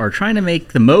households are trying to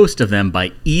make the most of them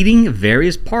by eating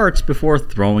various parts before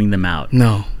throwing them out.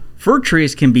 No. Fir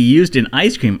trees can be used in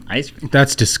ice cream.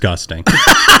 That's disgusting.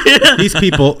 These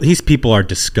people are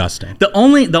disgusting. The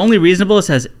only reasonable is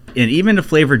has and even a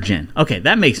flavored gin. Okay,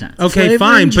 that makes sense. Okay, Flavored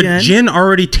fine, gin. but gin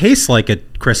already tastes like a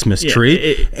Christmas Yeah,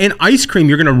 tree. And ice cream,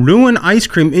 you're going to ruin ice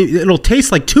cream. It'll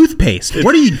taste like toothpaste.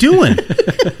 What are you doing?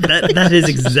 That is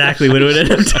exactly what it would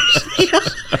end up tasting.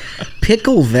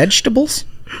 Pickle vegetables?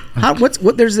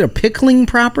 There's a pickling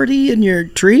property in your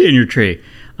tree? In your tree.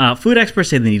 Food experts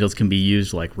say the needles can be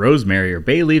used like rosemary or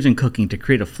bay leaves in cooking to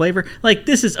create a flavor. Like,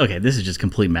 this is just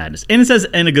complete madness. And it says,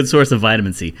 and a good source of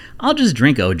vitamin C. I'll just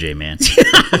drink OJ, man.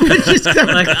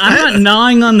 Like, I'm not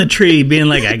gnawing on the tree being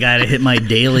like, I gotta hit my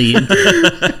daily.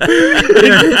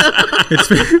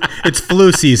 It's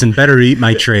flu season. Better eat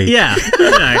my tree. Yeah.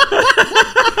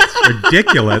 It's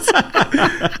ridiculous.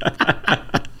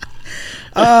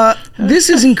 This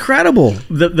is incredible.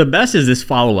 The best is this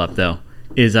follow-up, though.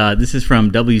 This is from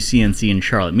WCNC in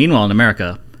Charlotte. Meanwhile, in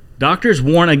America, doctors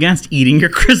warn against eating your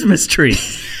Christmas tree.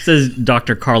 Says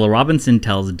Dr. Carla Robinson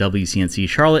tells WCNC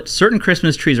Charlotte, certain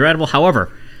Christmas trees are edible. However,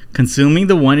 consuming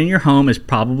the one in your home is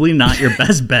probably not your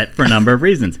best bet for a number of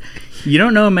reasons. You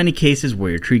don't know in many cases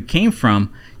where your tree came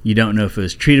from. You don't know if it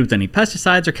was treated with any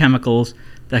pesticides or chemicals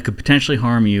that could potentially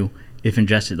harm you if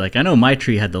ingested. Like, I know my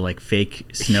tree had the fake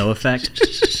snow effect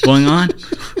going on.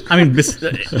 I mean, it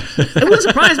wouldn't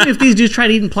surprise me if these dudes tried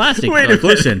eating plastic. Wait a minute.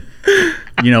 Listen,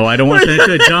 I don't want to send it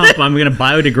to a dump. I'm going to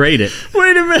biodegrade it.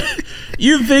 Wait a minute.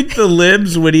 You think the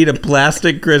libs would eat a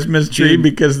plastic Christmas tree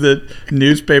because the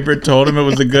newspaper told them it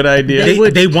was a good idea?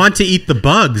 They want to eat the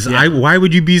bugs. Yeah. Why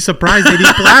would you be surprised they'd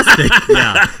eat plastic?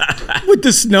 Yeah. With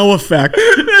the snow effect.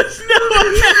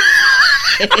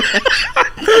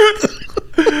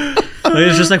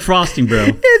 It's just like frosting, bro.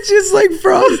 It's just like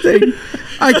frosting.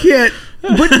 I can't.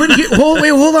 But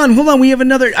hold on. We have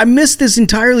another. I missed this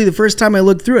entirely the first time I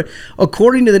looked through it.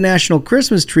 According to the National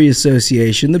Christmas Tree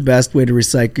Association, the best way to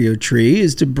recycle your tree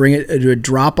is to bring it to a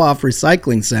drop-off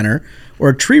recycling center or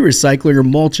a tree recycling or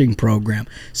mulching program.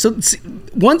 So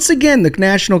once again, the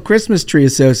National Christmas Tree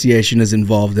Association is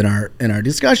involved in our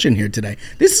discussion here today.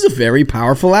 This is a very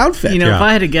powerful outfit. If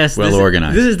I had to guess, well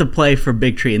organized. This is the play for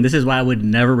Big Tree, and this is why I would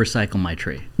never recycle my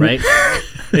tree. Right?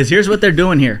 Here's what they're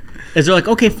doing here. Is they're like,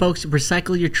 okay, folks,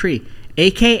 recycle your tree,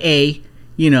 aka,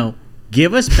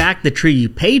 give us back the tree you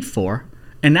paid for,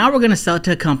 and now we're going to sell it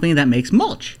to a company that makes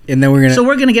mulch, and then we're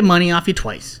going to get money off you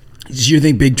twice. Do you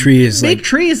think Big Tree is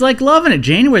Tree is loving it?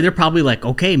 January, they're probably like,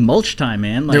 okay, mulch time,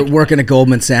 man. They're working at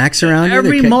Goldman Sachs around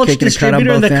every here. Mulch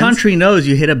distributor in the country knows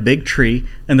you hit a big tree,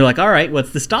 and they're like, all right,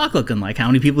 what's the stock looking like? How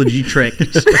many people did you trick?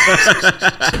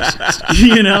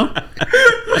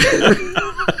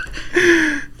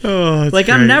 Oh,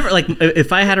 I'm never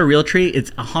if I had a real tree,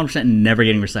 it's 100% never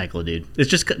getting recycled, dude. It's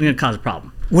just gonna cause a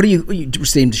problem. What are you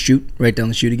saying to shoot right down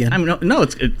the chute again? I mean, no,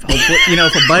 it's hopefully,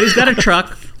 if a buddy's got a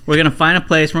truck, we're gonna find a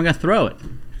place and we're gonna throw it.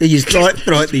 You just throw it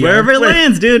in the wherever it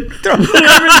lands, dude. Wherever it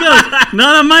goes,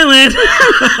 not on my land.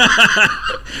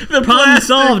 The problem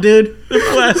solved, dude. The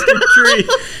plastic tree.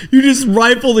 You just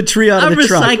rifle the tree out of the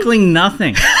truck. I'm recycling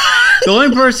nothing. The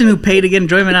only person who paid to get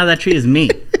enjoyment out of that tree is me.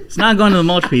 It's not going to the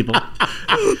mulch people.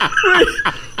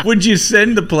 Would you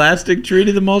send the plastic tree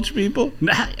to the mulch people?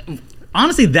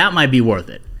 Honestly, that might be worth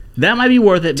it. That might be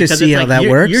worth it to because see how that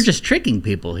works. You're just tricking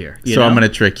people here. So I'm going to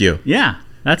trick you. Yeah,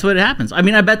 that's what happens. I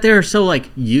mean, I bet they're so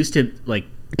used to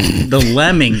the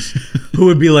lemmings who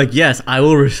would be like, yes, I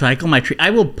will recycle my tree.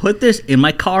 I will put this in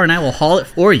my car and I will haul it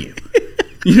for you.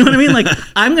 You know what I mean?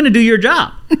 I'm going to do your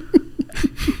job.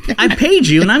 I paid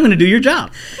you, and I'm going to do your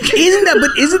job. Isn't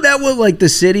that what the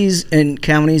cities and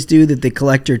counties do? That they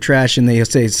collect your trash and they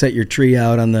say set your tree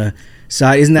out on the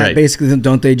side. Isn't that basically?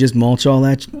 Don't they just mulch all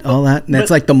that? And that's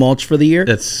the mulch for the year.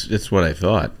 That's what I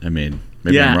thought. I mean,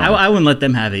 maybe I'm wrong. I wouldn't let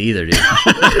them have it either, dude.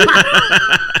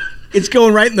 It's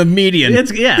going right in the median.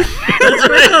 That's where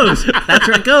it goes. That's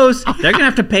where it goes. They're gonna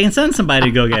have to pay and send somebody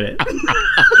to go get it.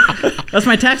 That's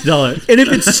my tax dollars. And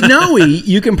if it's snowy,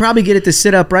 you can probably get it to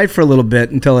sit upright for a little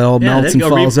bit until it all melts and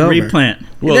falls over. Replant.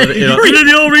 Well,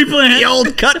 the old replant. The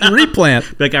old cut and replant.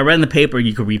 I read in the paper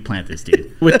you could replant this,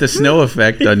 dude. With the snow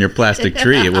effect on your plastic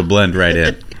tree, it will blend right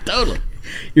in. Totally.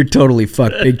 You're totally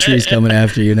fucked. Big Tree's coming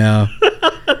after you now.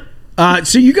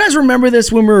 So you guys remember this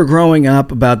when we were growing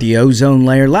up about the ozone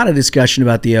layer? A lot of discussion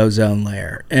about the ozone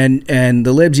layer. And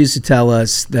the libs used to tell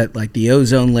us that the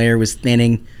ozone layer was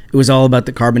thinning. It was all about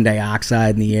the carbon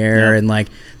dioxide in the air and the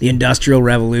industrial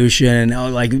revolution,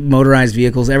 motorized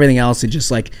vehicles, everything else. It just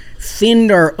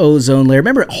thinned our ozone layer.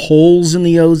 Remember holes in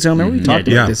the ozone? Remember we talked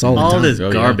about this all the time. All this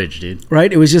garbage, dude.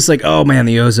 Right? It was just oh man,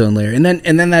 the ozone layer. And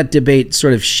then that debate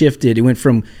sort of shifted. It went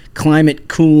from climate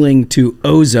cooling to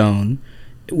ozone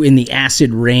in the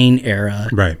acid rain era.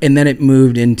 Right. And then it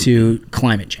moved into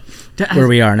climate change, where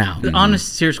we are now.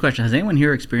 Honest, serious question. Has anyone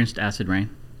here experienced acid rain?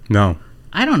 No.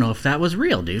 I don't know if that was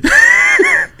real, dude.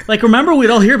 Remember we'd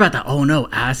all hear about that. Oh no,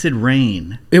 acid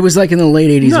rain. It was in the late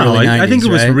 80s, early 90s, I think it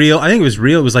was right? real. I think it was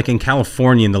real. It was in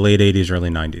California in the late 80s, early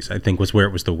 90s. I think was where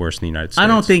it was the worst in the United States. I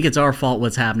don't think it's our fault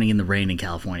what's happening in the rain in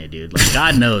California, dude.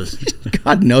 God knows.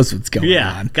 God knows what's going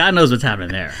on. God knows what's happening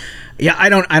there. Yeah, I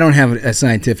don't have a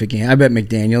scientific answer. I bet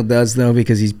McDaniel does though,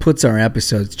 because he puts our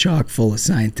episodes chock full of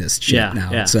scientist shit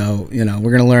now. Yeah. So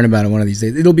we're gonna learn about it one of these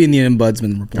days. It'll be in the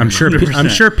Ombudsman report. I'm sure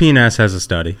PNAS has a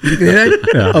study.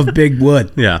 Of Big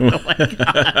Wood. Yeah.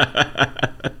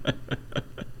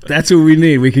 That's what we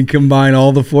need. We can combine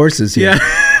all the forces here.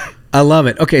 Yeah. I love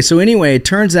it. Okay, so anyway, it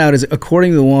turns out, as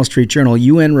according to the Wall Street Journal,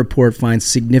 UN report finds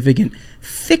significant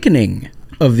thickening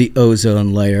of the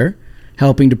ozone layer,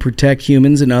 helping to protect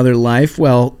humans and other life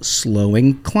while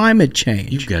slowing climate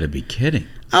change. You've got to be kidding.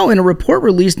 Oh, in a report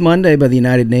released Monday by the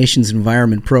United Nations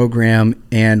Environment Program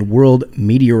and World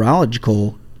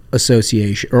Meteorological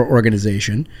Association or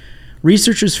Organization,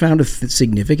 researchers found a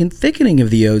significant thickening of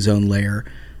the ozone layer,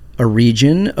 a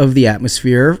region of the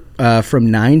atmosphere from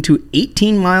 9 to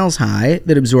 18 miles high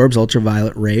that absorbs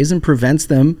ultraviolet rays and prevents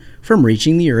them from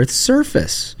reaching the Earth's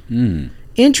surface.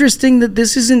 Interesting that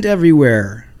this isn't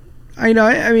everywhere. I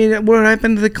mean, what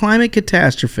happened to the climate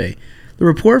catastrophe? The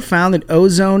report found that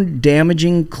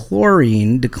ozone-damaging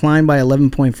chlorine declined by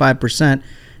 11.5%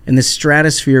 in the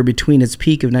stratosphere between its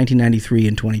peak of 1993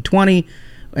 and 2020,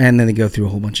 and then they go through a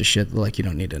whole bunch of shit like you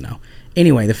don't need to know.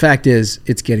 Anyway, the fact is,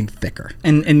 it's getting thicker.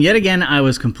 And yet again, I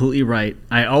was completely right.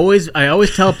 I always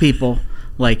tell people,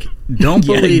 like, don't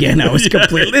Yet believe. again, I was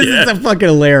completely. This is fucking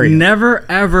hilarious. Never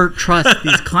ever trust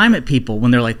these climate people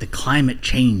when they're like, the climate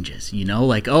changes.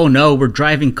 Like, oh no, we're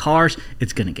driving cars,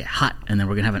 it's gonna get hot, and then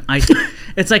we're gonna have an ice age.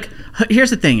 It's like, here's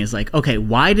the thing: is like, okay,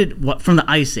 from the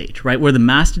Ice Age, right, where the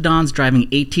mastodons driving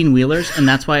 18-wheelers, and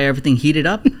that's why everything heated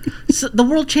up. So the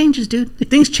world changes, dude.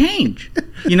 Things change.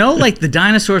 Like the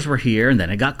dinosaurs were here, and then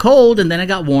it got cold, and then it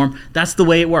got warm. That's the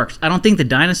way it works. I don't think the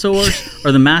dinosaurs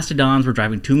or the mastodons were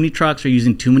driving too many trucks or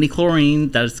using too many chlorine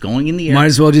that's going in the air. Might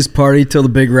as well just party till the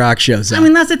big rock shows up. I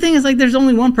mean, that's the thing. Is like, there's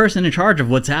only one person in charge of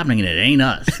what's happening, and it ain't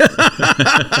us.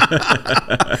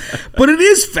 But it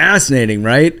is fascinating,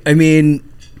 right? I mean,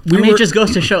 it just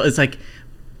goes to show, it's like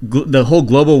the whole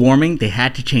global warming, they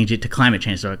had to change it to climate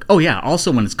change. They're like, oh yeah,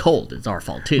 also when it's cold, it's our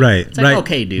fault too. Right. It's like,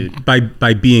 okay, dude.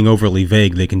 By being overly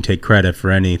vague, they can take credit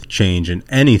for any change in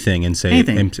anything and say,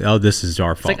 oh, this is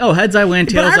our fault. It's like, oh, heads I win,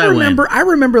 tails I win. I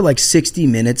remember like 60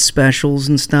 Minutes specials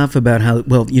and stuff about how,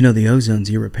 the ozone's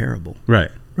irreparable.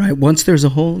 Right. Right. Once there's a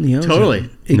hole in the ozone, Totally.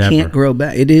 It can't grow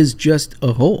back. It is just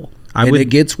a hole. It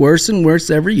gets worse and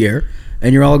worse every year,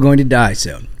 and you're all going to die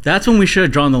soon. That's when we should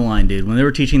have drawn the line, dude, when they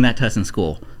were teaching that test in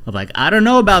school. Of like, I don't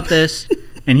know about this,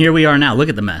 and here we are now. Look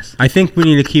at the mess. I think we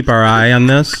need to keep our eye on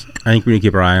this.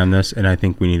 And I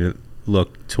think we need to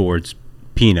look towards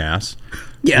PNAS,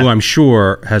 who I'm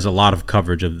sure has a lot of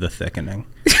coverage of the thickening.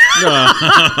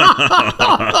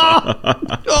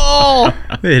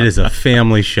 It is a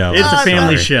family show. It's a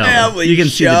family show. You can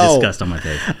see the disgust on my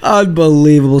face.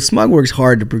 Unbelievable. Smug works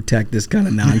hard to protect this kind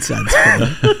of nonsense.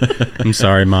 I'm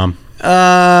sorry, Mom.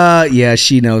 Yeah,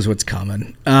 she knows what's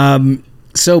coming.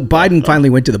 So Biden finally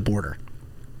went to the border.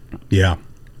 Yeah.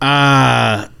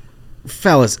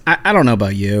 Fellas, I don't know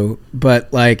about you,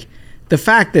 but like the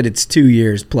fact that it's 2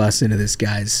 years plus into this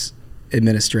guy's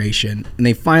administration and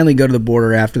they finally go to the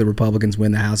border after the Republicans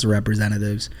win the House of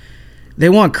Representatives, they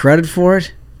want credit for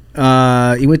it.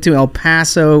 He went to El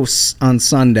Paso on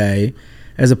Sunday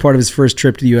as a part of his first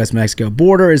trip to the U.S.-Mexico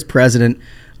border as president,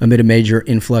 amid a major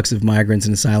influx of migrants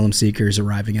and asylum seekers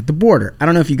arriving at the border. I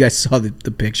don't know if you guys saw the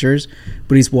pictures,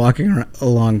 but he's walking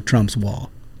along Trump's wall.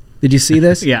 Did you see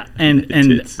this? Yeah, did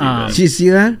I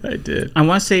did. I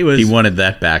want to say it was... He wanted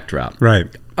that backdrop. Right.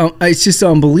 Oh, it's just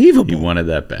unbelievable. He wanted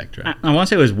that backdrop. I want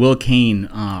to say it was Will Cain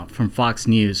from Fox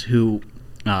News who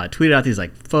tweeted out these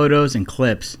like photos and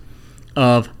clips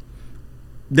of...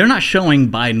 They're not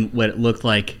showing Biden what it looked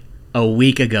like a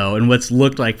week ago and what's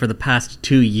looked like for the past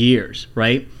 2 years,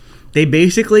 right? They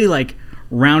basically like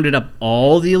rounded up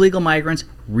all the illegal migrants,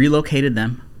 relocated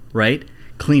them, right?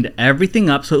 Cleaned everything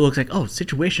up so it looks like, oh,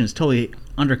 situation is totally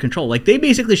under control. Like they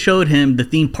basically showed him the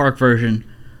theme park version.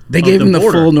 They gave him the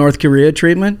full North Korea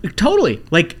treatment? Totally.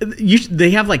 Like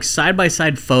they have like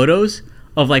side-by-side photos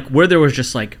of like where there was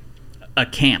just like a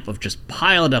camp of just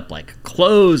piled up like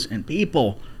clothes and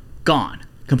people gone,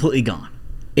 completely gone.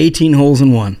 18 holes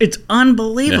in one. It's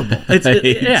unbelievable.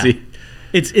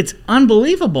 It's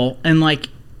unbelievable. And like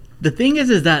the thing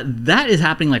is that is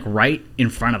happening like right in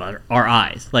front of our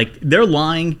eyes. Like they're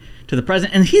lying to the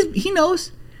president, and he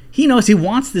knows he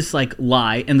wants this like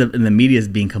lie, and the media is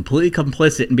being completely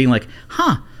complicit and being like,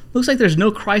 looks like there's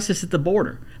no crisis at the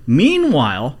border.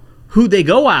 Meanwhile, who they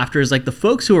go after is like the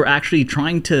folks who are actually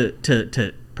trying to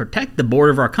protect the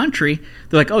border of our country.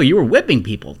 They're like, oh, you were whipping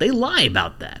people. They lie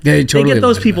about that. They totally get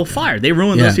those people fired. They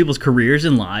ruin those people's careers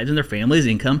and lives and their families'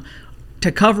 income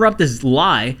to cover up this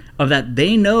lie of that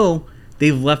they know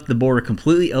They've left the border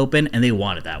completely open, and they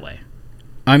want it that way.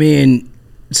 I mean,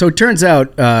 so it turns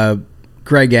out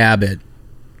Greg Abbott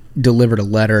delivered a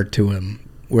letter to him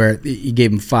where he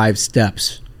gave him 5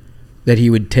 steps that he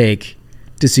would take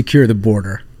to secure the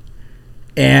border.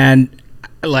 And,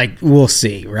 like, we'll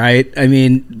see, right? I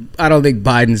mean, I don't think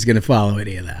Biden's going to follow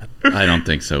any of that. I don't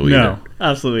think so either. No,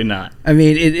 absolutely not. I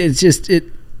mean, it's just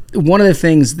one of the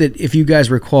things that, if you guys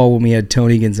recall when we had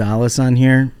Tony Gonzalez on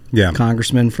here,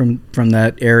 congressman from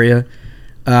that area,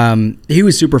 he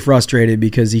was super frustrated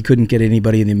because he couldn't get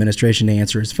anybody in the administration to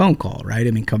answer his phone call, right?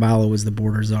 I mean, Kamala was the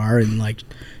border czar, and like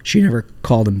she never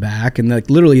called him back, and like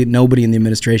literally nobody in the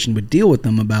administration would deal with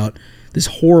them about this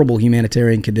horrible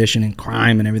humanitarian condition and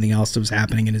crime and everything else that was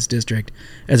happening in his district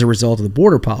as a result of the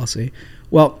border policy.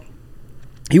 Well,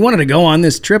 he wanted to go on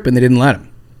this trip, and they didn't let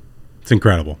him. It's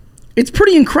incredible. It's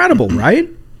pretty incredible, right?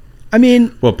 I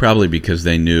mean, well, probably because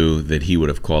they knew that he would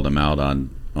have called him out on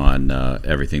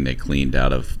everything they cleaned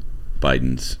out of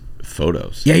Biden's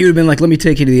photos. Yeah, he would have been like, let me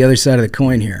take you to the other side of the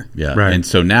coin here. Yeah, right. And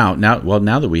so now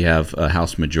that we have a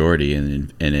House majority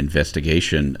and an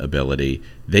investigation ability,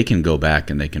 they can go back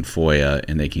and they can FOIA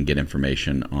and they can get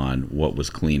information on what was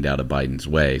cleaned out of Biden's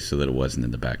way so that it wasn't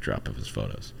in the backdrop of his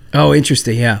photos. Oh,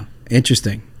 interesting. Yeah,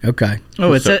 interesting. Okay.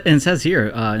 Oh, it says here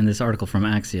in this article from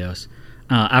Axios,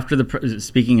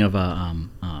 speaking of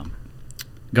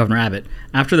Governor Abbott,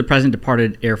 after the president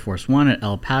departed Air Force One at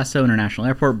El Paso International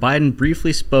Airport, Biden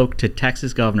briefly spoke to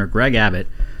Texas Governor Greg Abbott,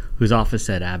 whose office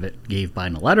said Abbott gave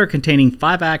Biden a letter containing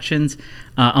 5 actions.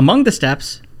 Among the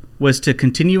steps was to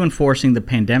continue enforcing the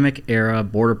pandemic-era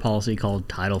border policy called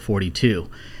Title 42.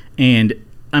 And,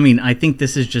 I mean, I think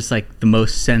this is just like the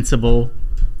most sensible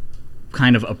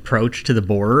kind of approach to the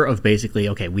border of basically,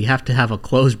 okay, we have to have a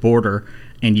closed border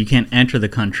and you can't enter the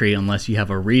country unless you have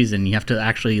a reason. You have to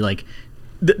actually, like,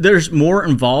 there's more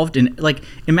involved in, like,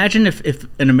 imagine if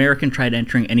an American tried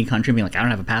entering any country and being like, I don't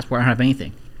have a passport, I don't have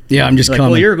anything. Yeah, I'm just like,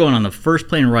 coming. Well, you're going on the first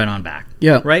plane right on back.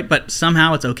 Yeah. Right? But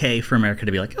somehow it's okay for America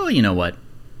to be like, oh, you know what?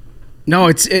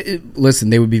 No, listen,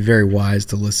 they would be very wise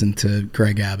to listen to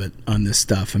Greg Abbott on this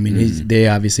stuff. I mean, they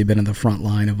obviously been in the front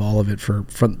line of all of it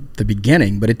from the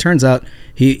beginning, but it turns out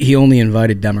he only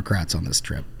invited Democrats on this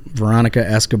trip. Veronica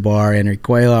Escobar, Henry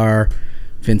Cuellar,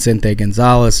 Vicente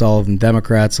Gonzalez, all of them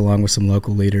Democrats, along with some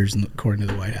local leaders, according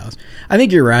to the White House. I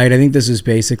think you're right. I think this is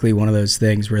basically one of those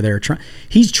things where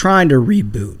he's trying to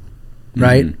reboot,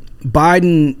 right?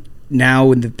 Biden,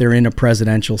 now that they're in a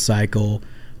presidential cycle,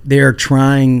 they're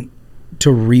trying to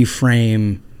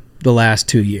reframe the last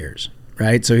 2 years,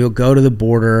 right? So he'll go to the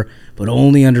border, but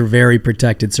only under very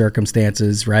protected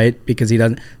circumstances, right? Because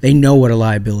they know what a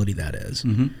liability that is.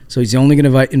 So he's only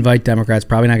going to invite Democrats,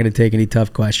 probably not going to take any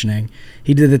tough questioning.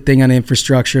 He did the thing on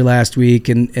infrastructure last week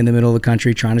in the middle of the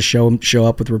country, trying to show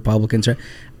up with Republicans.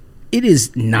 It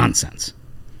is nonsense.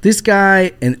 This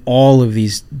guy and all of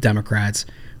these Democrats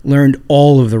learned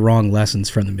all of the wrong lessons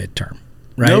from the midterm,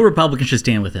 right? No Republican should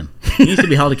stand with him. He needs to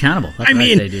be held accountable. That's what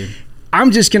I say, dude.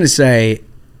 I'm just going to say,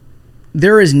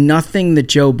 there is nothing that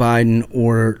Joe Biden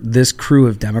or this crew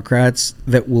of Democrats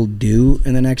that will do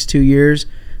in the next 2 years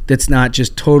that's not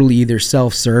just totally either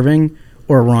self-serving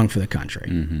or wrong for the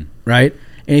country, right?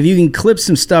 And if you can clip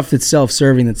some stuff that's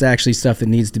self-serving that's actually stuff that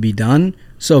needs to be done,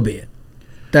 so be it.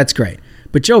 That's great.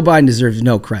 But Joe Biden deserves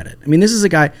no credit. I mean, this is a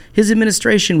guy, his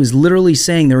administration was literally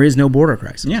saying there is no border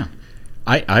crisis. Yeah.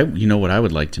 I you know what I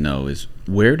would like to know is,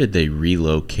 where did they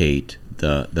relocate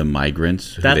the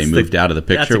migrants who they moved out of the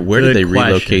picture? Where did they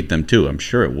relocate them to? I'm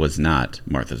sure it was not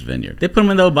Martha's Vineyard. They put them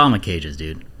in the Obama cages,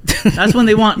 dude. That's when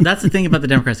they want. That's the thing about the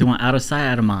Democrats. They want out of sight,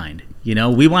 out of mind. You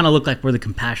know, we want to look like we're the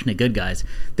compassionate good guys.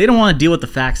 They don't want to deal with the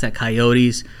facts that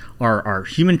coyotes are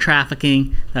human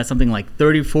trafficking. That's something like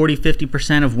 30, 40,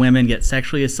 50% of women get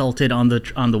sexually assaulted on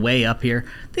the way up here.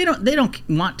 They don't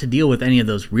want to deal with any of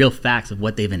those real facts of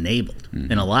what they've enabled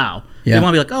and allow. Yeah. They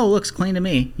want to be like, oh, looks clean to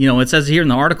me. You know, it says here in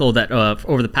the article that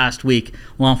over the past week,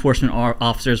 law enforcement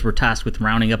officers were tasked with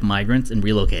rounding up migrants and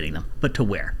relocating them. But to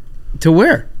where? To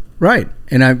where? Right.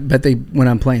 And I bet they went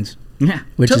on planes. Yeah.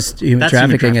 Which is human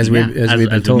trafficking, as we've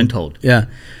been told. Yeah.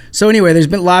 So anyway, there's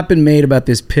been a lot been made about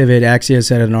this pivot. Axios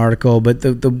had an article, but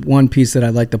the one piece that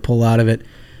I'd like to pull out of it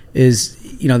is,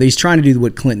 you know, he's trying to do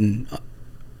what Clinton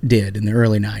did in the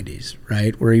early 90s,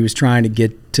 right? Where he was trying to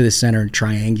get to the center and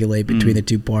triangulate between the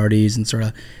two parties and sort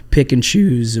of pick and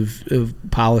choose of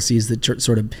policies that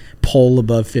sort of poll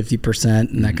above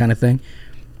 50% and that kind of thing.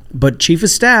 But Chief of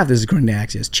Staff, this is according to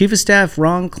Axios, Chief of Staff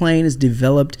Ron Klain has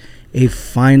developed a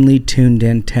finely tuned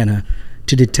antenna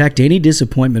to detect any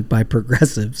disappointment by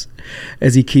progressives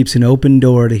as he keeps an open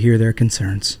door to hear their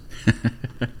concerns.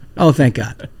 Oh, thank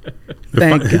God.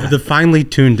 Thank God. The finely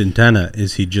tuned antenna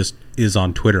is he just is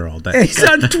on Twitter all day. He's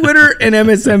on Twitter and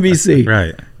MSNBC.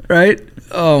 Right. Right?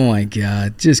 Oh, my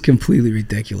God. Just completely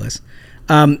ridiculous.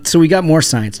 So we got more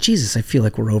science. Jesus, I feel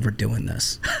like we're overdoing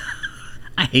this.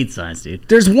 I hate science, dude.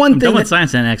 There's one I'm thing done with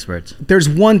science and experts. There's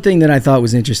one thing that I thought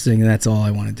was interesting, and that's all I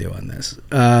want to do on this.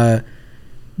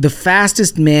 The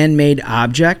fastest man-made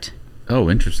object. Oh,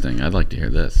 interesting. I'd like to hear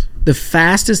this. The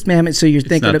fastest man-made. So you're It's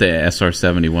thinking not the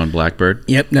SR-71 Blackbird?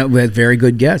 Yep. No, very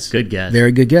good guess. Good guess.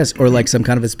 Very good guess. Or like some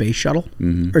kind of a space shuttle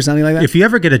or something like that. If you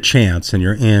ever get a chance and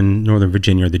you're in Northern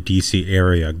Virginia or the D.C.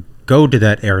 area, go to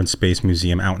that Air and Space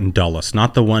Museum out in Dulles,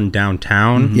 not the one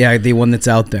downtown. Yeah, the one that's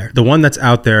out there. The one that's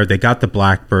out there, they got the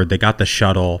Blackbird, they got the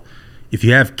shuttle. If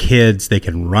you have kids, they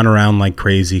can run around like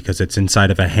crazy because it's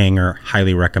inside of a hangar.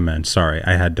 Highly recommend. Sorry,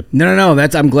 I had to. No.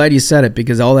 I'm glad you said it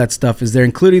because all that stuff is there,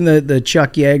 including the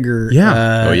Chuck Yeager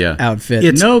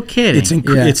outfit. No kidding. It's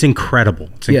incredible.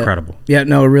 It's incredible. Yeah,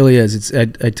 no, it really is. I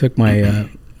took my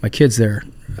my kids there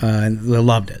and they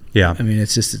loved it. Yeah. I mean,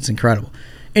 it's incredible.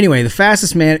 Anyway, the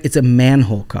fastest man, it's a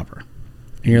manhole cover.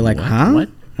 And you're like, huh? What?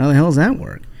 How the hell does that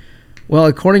work? Well,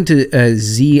 according to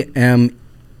ZME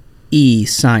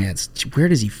Science, where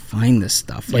does he find this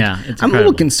stuff? Like, Yeah, it's I'm a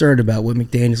little incredible. concerned about what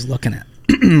McDaniel's looking at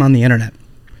on the internet.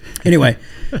 Anyway,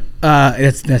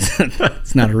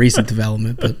 that's not a recent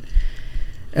development, but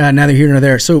neither here nor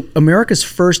there. So America's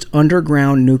first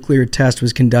underground nuclear test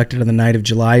was conducted on the night of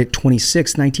July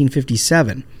 26,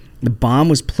 1957. The bomb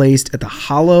was placed at the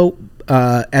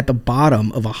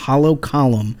bottom of a hollow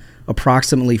column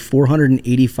approximately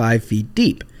 485 feet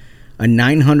deep. A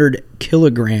 900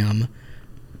 kilogram,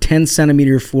 10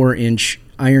 centimeter, 4 inch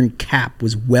iron cap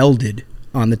was welded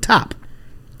on the top.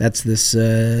 That's this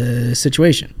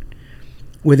situation.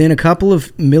 Within a couple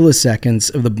of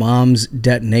milliseconds of the bomb's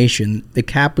detonation, the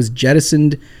cap was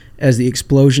jettisoned as the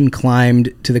explosion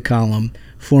climbed to the column,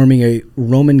 forming a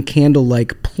Roman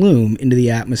candle-like plume into the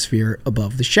atmosphere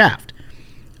above the shaft.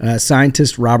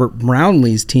 Scientist Robert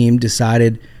Brownlee's team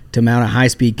decided to mount a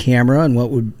high-speed camera on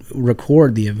what would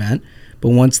record the event, but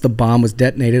once the bomb was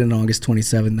detonated on August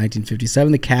 27,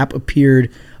 1957, the cap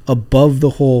appeared above the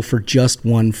hole for just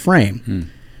one frame.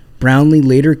 Brownlee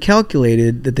later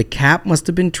calculated that the cap must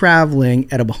have been traveling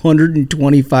at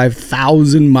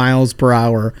 125,000 miles per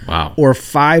hour, or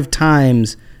 5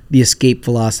 times the escape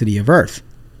velocity of Earth.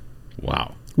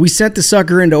 Wow. We sent the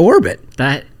sucker into orbit.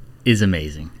 That is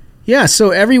amazing. Yeah, so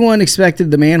everyone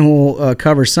expected the manhole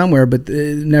cover somewhere, but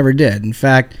it never did. In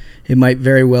fact, it might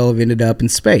very well have ended up in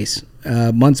space.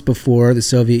 Months before, the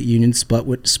Soviet Union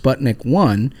Sputnik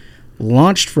 1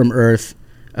 launched from Earth,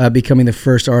 becoming the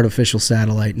first artificial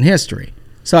satellite in history.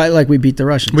 So, we beat the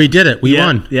Russians. We did it. We Yeah,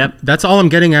 won. yep. That's all I'm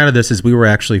getting out of this is we were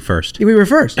actually first. We were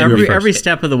first. Every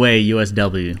step of the way,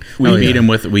 USW. We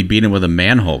beat him with a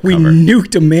manhole We cover.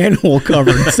 nuked a manhole cover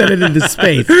and sent it into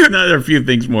space. No, there are a few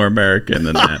things more American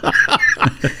than that.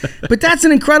 But that's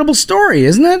an incredible story,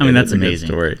 isn't it? I mean, that's It's a good amazing.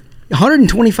 story.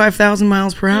 125,000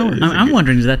 miles per hour. I'm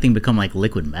wondering, does that thing become like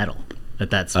liquid metal at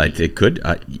that speed? It could.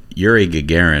 Yuri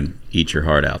Gagarin, eat your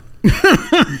heart out.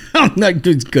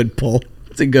 It's a good pull.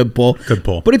 It's a good pull. Good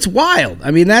pull. But it's wild.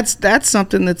 I mean, that's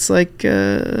something that's like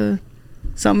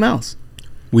something else.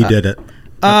 We did it.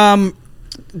 Do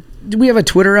we have a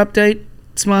Twitter update,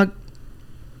 Smug?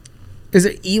 Is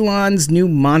it Elon's new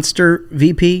monster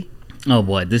VP? Oh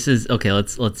boy, this is okay.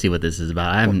 Let's see what this is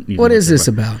about. I haven't. even What is looked this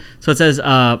at it. about? So it says,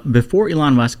 before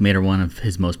Elon Musk made her one of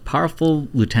his most powerful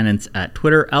lieutenants at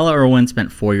Twitter, Ella Irwin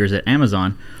spent 4 years at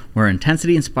Amazon, where her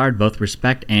intensity inspired both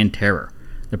respect and terror.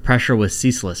 The pressure was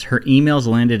ceaseless. Her emails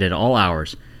landed at all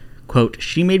hours. Quote,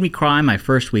 she made me cry my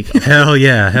first week. Hell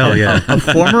yeah. A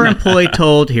former employee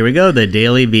told, here we go, the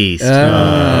Daily Beast.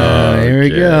 Here we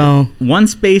go. One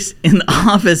space in the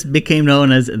office became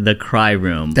known as the cry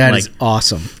room. That is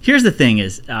awesome. Here's the thing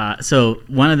is, so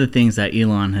one of the things that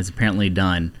Elon has apparently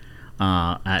done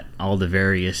at all the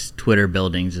various Twitter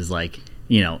buildings is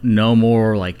no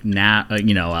more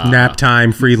nap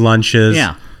time, free lunches.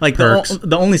 Yeah. Like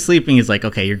the only sleeping is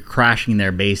okay, you're crashing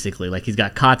there basically. Like he's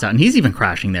got cots out and he's even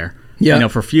crashing there. Yeah.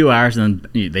 For a few hours and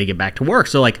then they get back to work.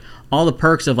 So all the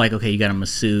perks of okay, you got a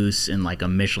masseuse and a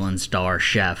Michelin star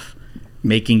chef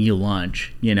making you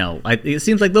lunch, it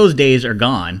seems like those days are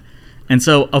gone. And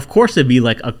so of course it'd be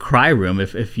a cry room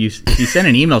if you send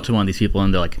an email to one of these people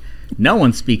and they're like, no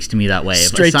one speaks to me that way.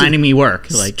 Assigning me work.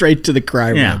 Straight to the cry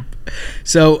room. Yeah.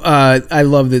 So I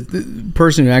love that the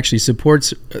person who actually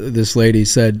supports this lady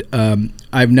said,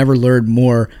 I've never learned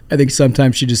more. I think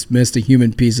sometimes she just missed a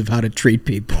human piece of how to treat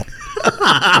people.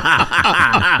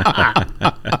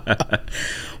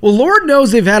 Well, Lord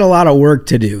knows they've had a lot of work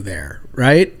to do there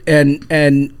right?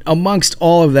 And amongst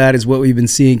all of that is what we've been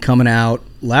seeing coming out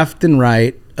left and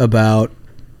right about,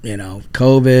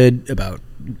 COVID, about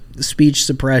speech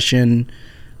suppression,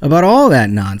 about all that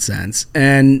nonsense.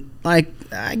 And I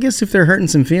guess if they're hurting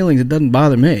some feelings, it doesn't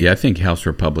bother me. Yeah, I think House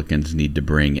Republicans need to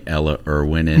bring Ella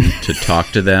Irwin in to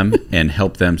talk to them and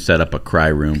help them set up a cry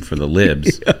room for the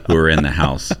libs who are in the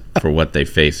House for what they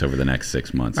face over the next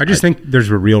 6 months. I just think there's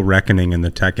a real reckoning in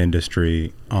the tech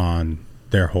industry on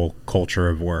their whole culture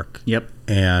of work. Yep.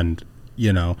 And,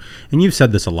 and you've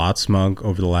said this a lot, Smug,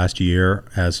 over the last year,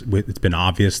 as it's been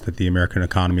obvious that the American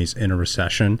economy is in a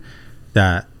recession,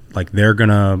 that, they're going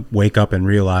to wake up and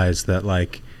realize that,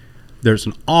 there's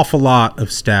an awful lot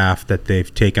of staff that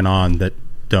they've taken on that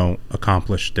don't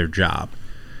accomplish their job,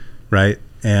 right?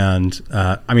 And,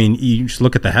 you just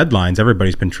look at the headlines.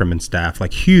 Everybody's been trimming staff,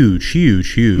 huge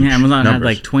Yeah, Amazon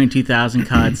numbers. had 22,000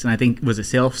 cuts, and I think, was it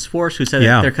Salesforce who said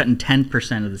that they're cutting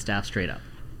 10% of the staff straight up?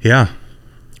 Yeah.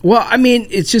 Well,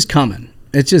 it's just coming.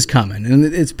 It's just coming. And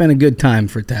it's been a good time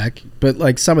for tech,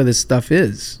 but some of this stuff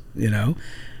is,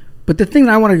 But the thing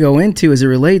that I want to go into as it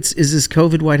relates is this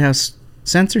COVID White House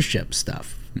censorship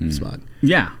stuff, Smug.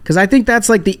 Yeah. Because I think that's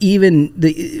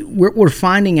we're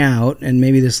finding out, and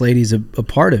maybe this lady's a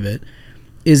part of it,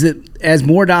 is that as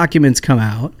more documents come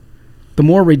out, the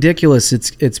more ridiculous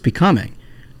it's becoming.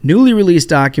 Newly released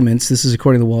documents, this is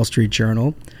according to the Wall Street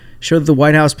Journal, show that the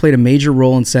White House played a major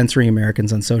role in censoring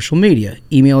Americans on social media.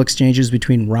 Email exchanges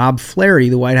between Rob Flaherty,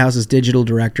 the White House's digital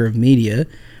director of media,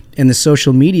 and the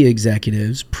social media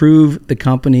executives prove the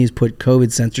companies put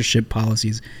COVID censorship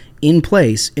policies in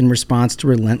place in response to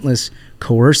relentless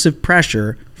coercive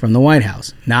pressure from the White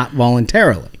House, not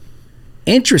voluntarily.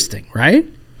 Interesting, right?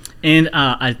 And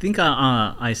I think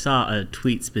I saw a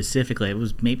tweet specifically. It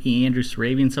was maybe Andrew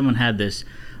Sarabian. Someone had this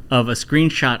of a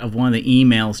screenshot of one of the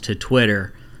emails to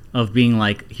Twitter of being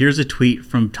here's a tweet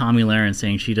from Tomi Lahren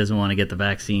saying she doesn't want to get the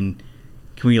vaccine.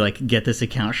 Can we get this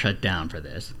account shut down for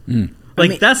this?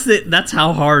 That's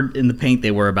how hard in the paint they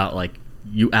were about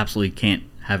you absolutely can't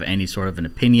have any sort of an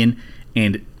opinion,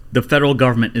 and the federal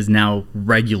government is now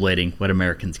regulating what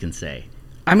Americans can say.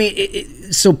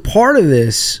 So part of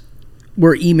this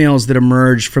were emails that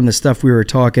emerged from the stuff we were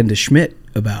talking to Schmidt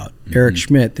about. Eric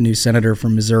Schmidt, the new senator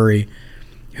from Missouri,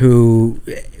 who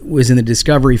was in the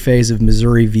discovery phase of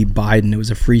Missouri v. Biden. It was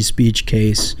a free speech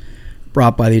case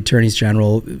brought by the attorneys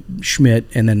general, Schmidt,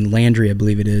 and then Landry, I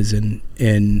believe it is,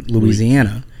 in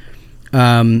Louisiana,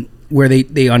 where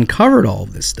they uncovered all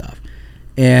of this stuff.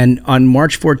 And on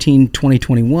March 14,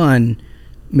 2021,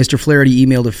 Mr. Flaherty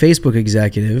emailed a Facebook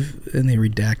executive, and they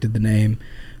redacted the name,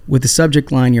 with the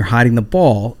subject line, "You're hiding the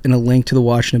ball," and a link to the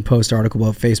Washington Post article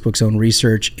about Facebook's own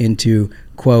research into,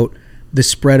 quote, the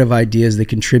spread of ideas that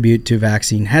contribute to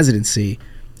vaccine hesitancy,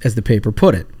 as the paper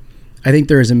put it. "I think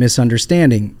there is a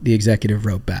misunderstanding," the executive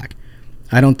wrote back.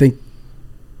 I don't think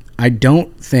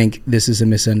this is a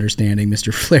misunderstanding,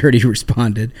 Mr. Flaherty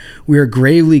responded. "We are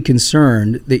gravely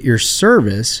concerned that your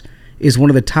service is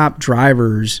one of the top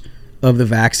drivers of the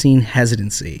vaccine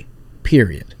hesitancy,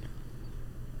 period."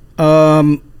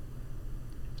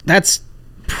 That's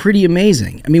pretty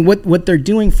amazing. What they're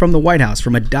doing from the White House,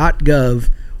 from a .gov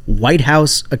White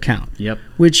House account,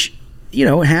 which,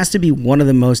 has to be one of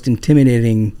the most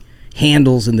intimidating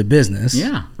handles in the business,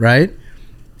 right?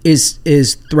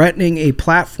 Is threatening a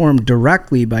platform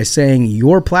directly by saying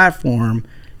your platform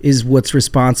is what's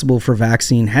responsible for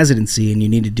vaccine hesitancy and you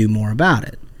need to do more about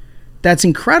it. That's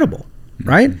incredible,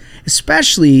 right?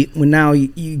 Especially when now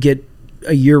you get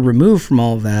a year removed from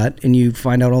all of that and you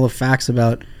find out all the facts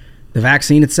about the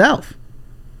vaccine itself,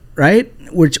 right?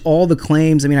 Which all the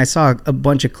claims, I saw a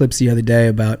bunch of clips the other day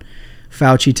about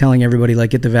Fauci telling everybody,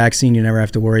 get the vaccine, you never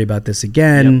have to worry about this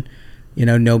again.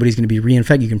 Nobody's going to be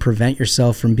reinfected. You can prevent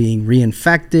yourself from being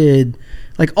reinfected.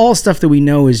 All stuff that we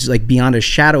know is beyond a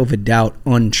shadow of a doubt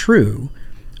untrue.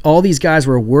 All these guys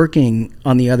were working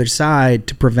on the other side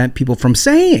to prevent people from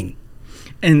saying.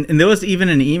 And there was even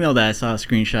an email that I saw a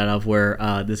screenshot of where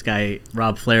this guy,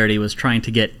 Rob Flaherty, was trying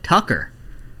to get Tucker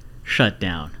shut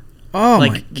down. Oh,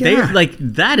 my God.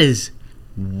 That is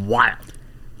wild.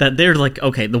 That they're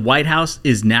okay, the White House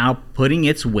is now putting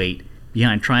its weight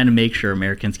behind trying to make sure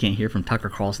Americans can't hear from Tucker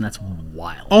Carlson. That's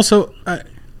wild. Also,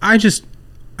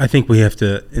 I think we have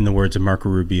to, in the words of Marco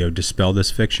Rubio, dispel this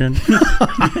fiction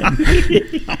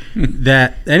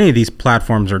that any of these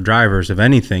platforms are drivers of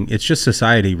anything. It's just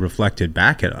society reflected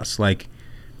back at us.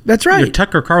 That's right.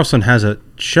 Tucker Carlson has a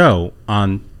show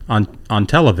on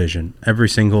television every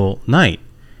single night.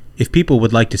 If people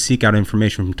would like to seek out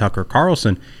information from Tucker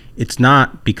Carlson, it's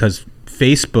not because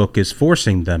Facebook is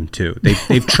forcing them to.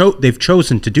 They've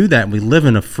chosen to do that, and we live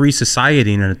in a free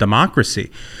society and in a democracy.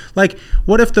 Like,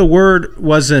 what if the word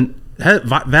wasn't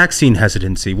vaccine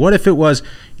hesitancy? What if it was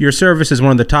your service is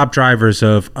one of the top drivers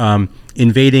of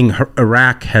invading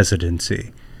Iraq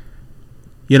hesitancy?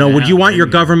 You know, would you want your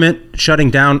government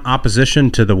shutting down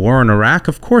opposition to the war in Iraq?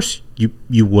 Of course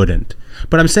you wouldn't.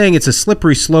 But I'm saying it's a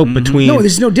slippery slope between... No,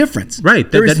 there's no difference.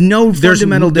 Right. There is no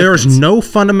fundamental difference. There's no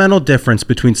fundamental difference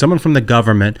between someone from the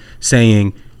government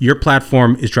saying your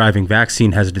platform is driving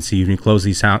vaccine hesitancy, you need to close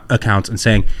these accounts, and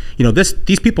saying, you know,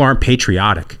 these people aren't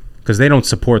patriotic because they don't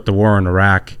support the war in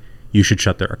Iraq. You should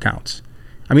shut their accounts.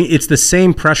 I mean, it's the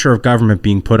same pressure of government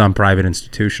being put on private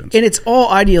institutions. And it's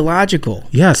all ideological,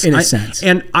 yes, in a sense.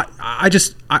 And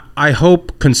I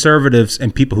hope conservatives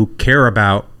and people who care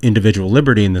about individual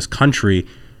liberty in this country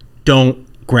don't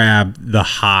grab the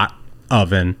hot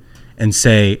oven and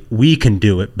say, we can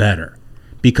do it better.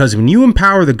 Because when you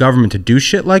empower the government to do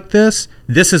shit like this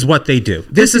is what they do.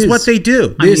 This is what they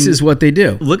do. This is what they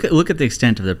do. Look at the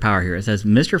extent of their power here. It says,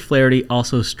 Mr. Flaherty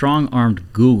also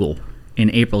strong-armed Google in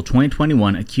April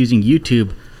 2021, accusing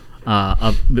YouTube,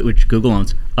 which Google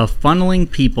owns, of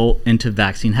funneling people into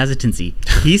vaccine hesitancy.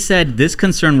 He said this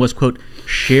concern was, quote,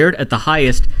 shared at the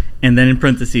highest, and then in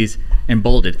parentheses, and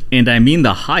bolded, and I mean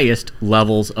the highest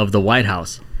levels of the White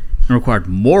House, and required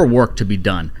more work to be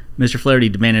done. Mr. Flaherty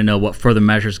demanded to know what further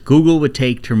measures Google would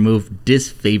take to remove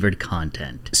disfavored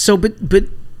content. So, but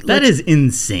that is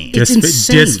insane. It's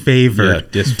insane.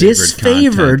 Disfavored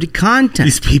content.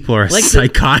 These people are like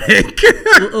psychotic.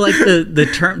 Like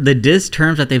the dis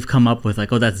terms that they've come up with,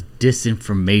 like, oh, that's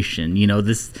disinformation. You know,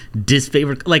 this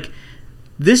disfavored. Like,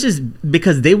 this is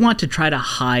because they want to try to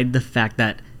hide the fact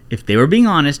that if they were being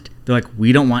honest, they're like,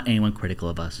 we don't want anyone critical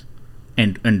of us,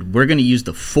 and we're going to use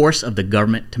the force of the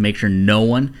government to make sure no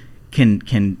one can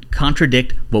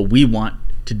contradict what we want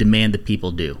to demand the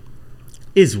people do.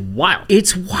 Is wild.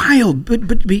 It's wild,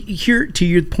 but here, to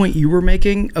your point you were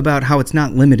making about how it's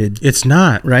not limited. It's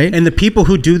not, right? And the people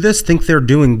who do this think they're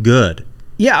doing good.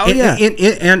 Yeah,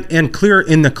 and clear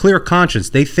in the clear conscience,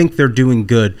 they think they're doing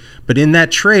good. But in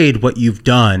that trade, what you've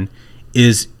done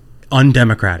is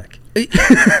undemocratic.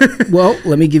 Well,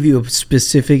 let me give you a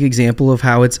specific example of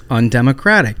how it's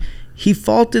undemocratic. He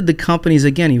faulted the companies,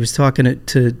 again, he was talking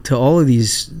to all of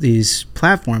these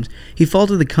platforms. He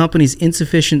faulted the companies'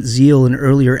 insufficient zeal in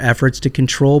earlier efforts to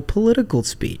control political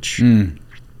speech.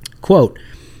 Quote,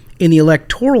 in the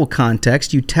electoral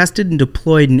context, you tested and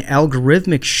deployed an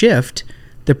algorithmic shift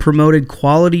that promoted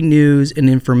quality news and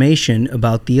information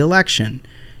about the election.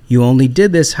 You only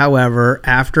did this, however,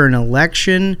 after an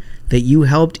election that you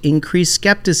helped increase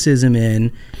skepticism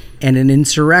in and an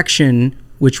insurrection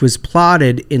which was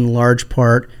plotted in large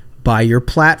part by your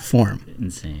platform.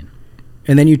 Insane.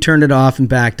 And then you turned it off and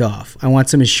backed off. I want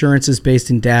some assurances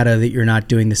based in data that you're not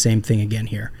doing the same thing again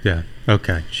here. Yeah.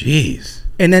 Okay. Jeez.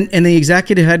 And the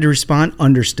executive had to respond,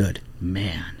 understood.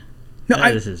 Man. No,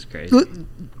 this is crazy. Look,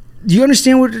 do you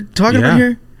understand what we're talking about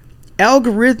here?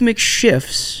 Algorithmic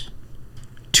shifts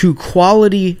to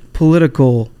quality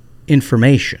political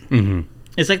information. Mm-hmm.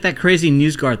 It's like that crazy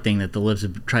NewsGuard thing that the libs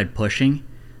have tried pushing.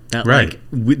 That, right.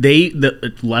 Like,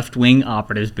 the left-wing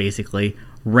operatives basically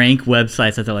rank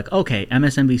websites that they're like, okay,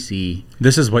 MSNBC.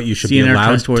 This is what you should CNN be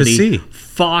allowed to see.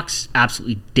 Fox,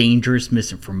 absolutely dangerous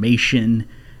misinformation.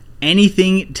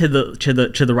 Anything to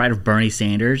the right of Bernie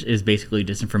Sanders is basically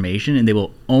disinformation, and they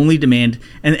will only demand.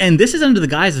 And this is under the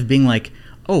guise of being like,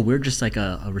 oh, we're just like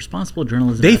a responsible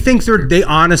journalism. They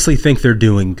honestly think they're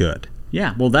doing good.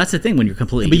 Yeah, well, that's the thing when you're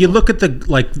completely. But you look at the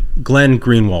Glenn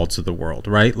Greenwalds of the world,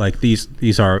 right? Like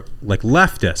these are like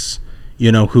leftists,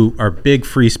 you know, who are big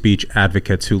free speech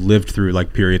advocates who lived through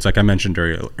like periods like I mentioned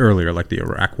earlier, like the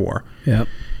Iraq War. Yep.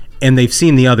 And they've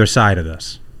seen the other side of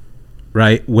this,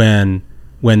 right? When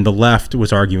the left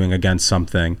was arguing against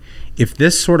something, if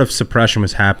this sort of suppression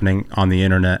was happening on the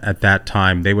internet at that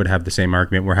time, they would have the same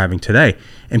argument we're having today.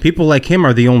 And people like him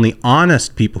are the only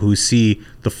honest people who see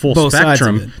the full Both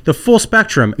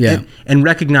spectrum, yeah. and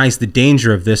recognize the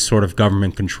danger of this sort of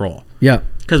government control. Yeah.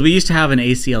 Because we used to have an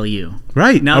ACLU.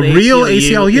 Right. Now a real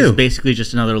ACLU is basically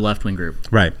just another left-wing group.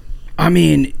 Right. I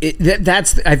mean,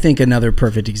 that's, I think, another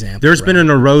perfect example. There's been an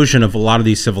erosion of a lot of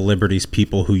these civil liberties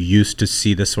people who used to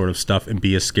see this sort of stuff and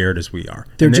be as scared as we are.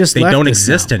 They don't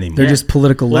exist anymore. They're just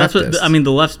political leftists. That's what, I mean,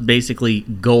 the left's basically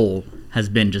goal has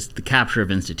been just the capture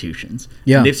of institutions.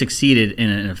 Yeah. And they've succeeded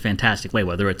in a fantastic way,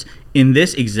 whether it's in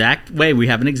this exact way. We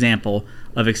have an example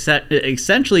of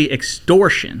essentially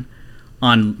extortion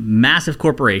on massive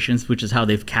corporations, which is how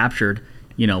they've captured,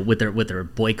 you know, with their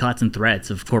boycotts and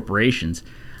threats of corporations.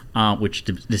 Which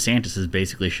DeSantis has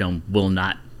basically shown will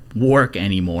not work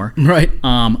anymore. Right.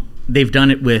 They've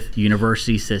done it with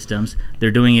university systems.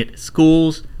 They're doing it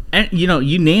schools. And,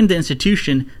 you name the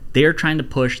institution, they're trying to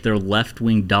push their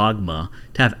left-wing dogma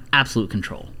to have absolute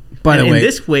control. By the way, in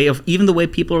this way, of even the way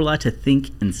people are allowed to think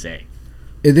and say.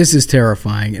 This is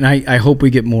terrifying, and I hope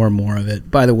we get more and more of it.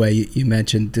 By the way, you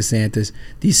mentioned DeSantis.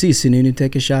 Do you see Sununu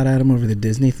take a shot at him over the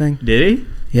Disney thing? Did he?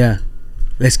 Yeah.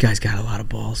 This guy's got a lot of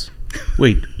balls.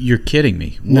 Wait, you're kidding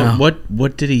me? No.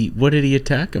 What did he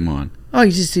attack him on? Oh,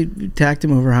 he attacked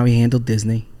him over how he handled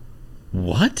Disney.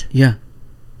 What? Yeah.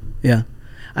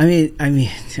 I mean, I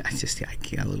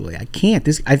can't.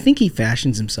 I think he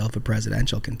fashions himself a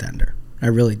presidential contender. I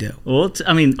really do. Well,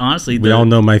 honestly, We all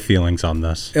know my feelings on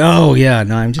this. Oh yeah,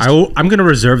 no, I'm going to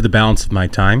reserve the balance of my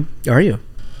time. Are you?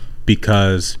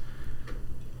 Because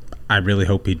I really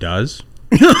hope he does.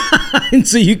 And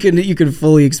so you can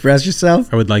fully express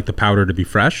yourself. I would like the powder to be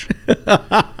fresh. But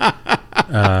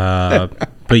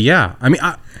yeah,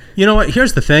 you know what?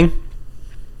 Here's the thing.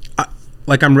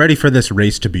 I'm ready for this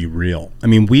race to be real.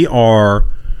 We are,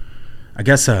 I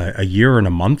guess, a year and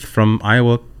a month from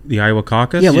the Iowa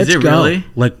caucus. Yeah, let's go. Really?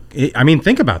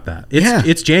 Think about that. Yeah.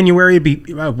 It's January,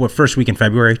 first week in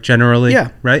February, generally.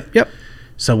 Yeah. Right? Yep.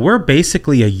 So we're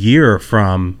basically a year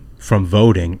from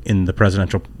voting in the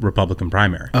presidential Republican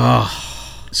primary.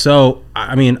 Oh. So,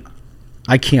 I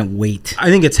can't wait. I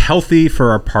think it's healthy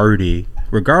for our party,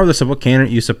 regardless of what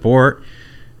candidate you support,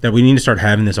 that we need to start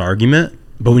having this argument,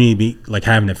 but we need to be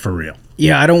having it for real.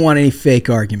 Yeah, I don't want any fake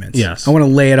arguments. Yes. I want to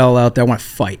lay it all out there. I want to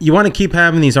fight. You want to keep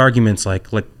having these arguments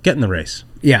like get in the race.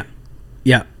 Yeah.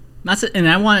 And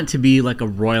I want it to be like a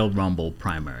Royal Rumble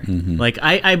primary. Mm-hmm.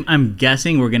 I'm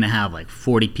guessing we're going to have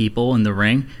 40 people in the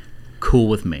ring. Cool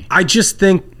with me. I just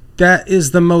think that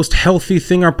is the most healthy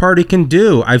thing our party can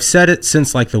do. I've said it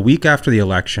since the week after the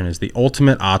election is the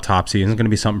ultimate autopsy. Isn't going to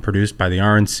be something produced by the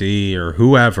RNC or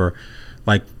whoever.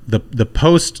 The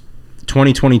post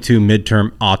 2022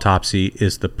 midterm autopsy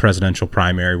is the presidential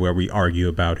primary where we argue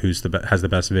about who's has the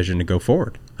best vision to go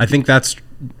forward. I think that's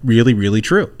really, really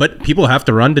true. But people have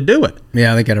to run to do it.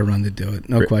 Yeah, they got to run to do it.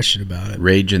 No question about it.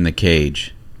 Rage in the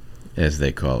cage, as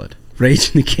they call it.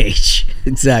 Rage in the cage.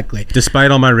 Exactly.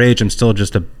 Despite all my rage, I'm still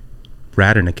just a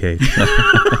rat in a cage.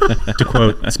 To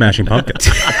quote Smashing Pumpkins.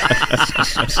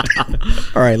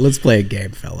 All right, let's play a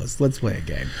game, fellas. Let's play a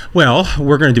game. Well,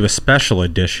 we're going to do a special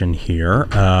edition here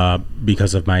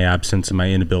because of my absence and my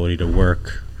inability to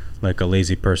work like a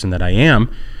lazy person that I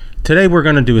am. Today, we're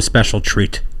going to do a special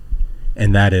treat,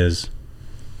 and that is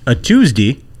a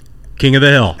Tuesday King of the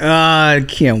Hill. I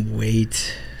can't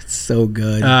wait. It's so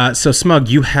good. So, Smug,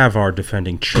 you have our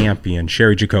defending champion,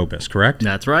 Sherry Jacobus, correct?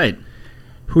 That's right.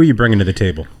 Who are you bringing to the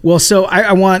table? Well, so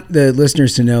I want the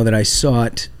listeners to know that I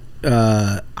sought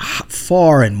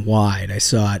far and wide. I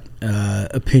sought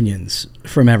opinions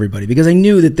from everybody because I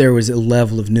knew that there was a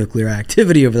level of nuclear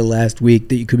activity over the last week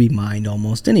that you could be mined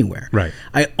almost anywhere. Right.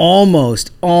 I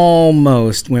almost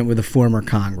went with a former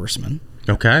congressman.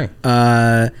 Okay.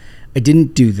 I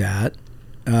didn't do that.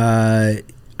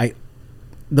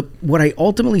 What I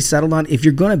ultimately settled on, if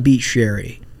you're going to beat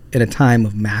Sherry at a time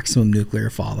of maximum nuclear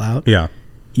fallout, yeah,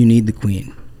 you need the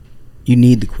queen. You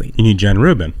need the queen. You need Jen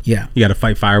Rubin. Yeah. You got to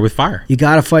fight fire with fire. You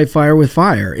got to fight fire with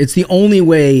fire. It's the only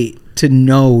way to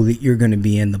know that you're going to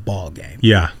be in the ball game.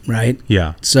 Yeah. Right?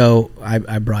 Yeah. So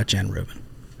I brought Jen Rubin.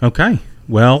 Okay.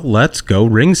 Well, let's go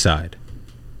ringside.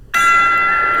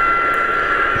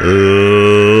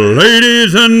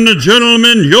 Ladies and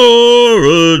gentlemen,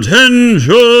 your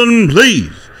attention,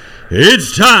 please.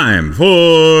 It's time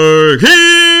for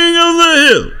King of the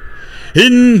Hill.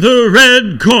 In the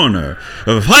red corner,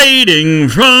 fighting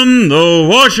from the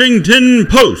Washington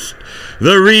Post,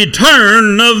 the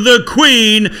return of the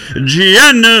Queen,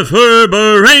 Jennifer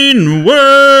Brain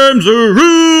Worms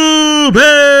Rubin.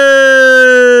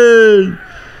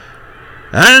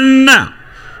 And now,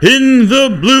 in the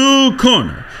blue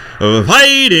corner,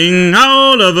 fighting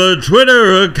out of a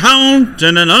Twitter account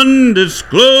in an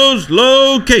undisclosed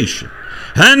location,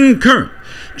 and current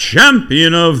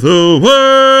champion of the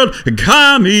world,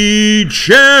 Kami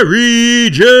Cherry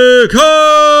Jacobus.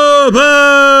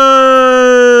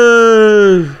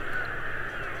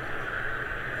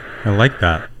 I like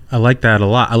that. I like that a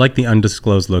lot. I like the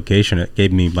undisclosed location. It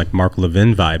gave me Mark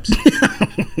Levin vibes.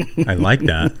 I like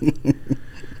that.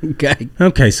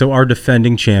 Okay, so our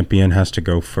defending champion has to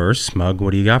go first. Smug,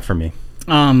 what do you got for me?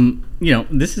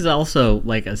 This is also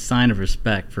a sign of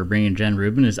respect for bringing Jen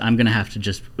Rubin. Is I'm gonna have to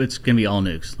it's gonna be all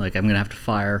nukes. I'm gonna have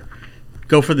to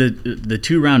go for the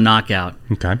 2-round knockout.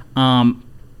 Okay.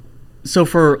 So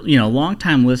for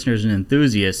longtime listeners and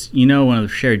enthusiasts, one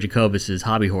of Sherry Jacobus's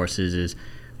hobby horses is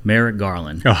Merrick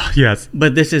Garland. Oh, yes.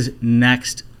 But this is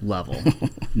next level.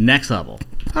 Next level.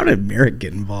 How did Merrick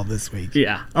get involved this week?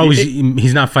 Yeah. Oh,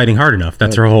 he's not fighting hard enough.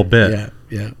 That's her whole bit.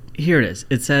 Yeah. Here it is.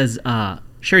 It says,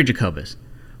 Sherry Jacobus,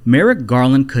 Merrick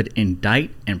Garland could indict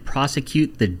and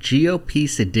prosecute the GOP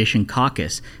sedition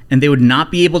caucus, and they would not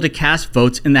be able to cast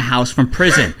votes in the House from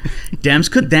prison.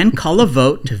 Dems could then call a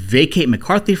vote to vacate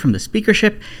McCarthy from the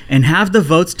speakership and have the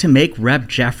votes to make Rep.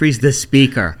 Jeffries the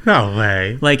speaker. No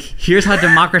way. Like, here's how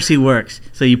democracy works.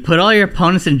 So you put all your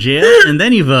opponents in jail, and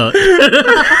then you vote.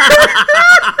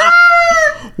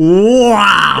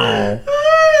 Wow.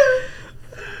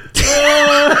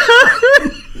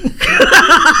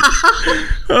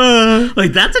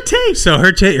 Like, that's a take. So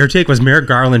her take was Merrick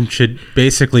Garland should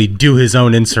basically do his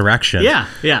own insurrection. Yeah.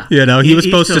 You know, he was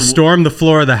supposed to storm the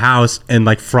floor of the House and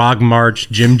like frog march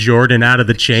Jim Jordan out of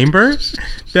the chamber.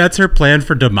 That's her plan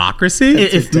for democracy.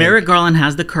 If Merrick Garland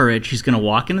has the courage, he's going to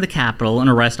walk into the Capitol and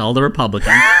arrest all the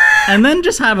Republicans and then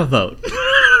just have a vote.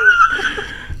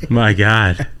 My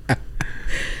God.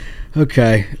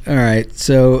 Okay. All right.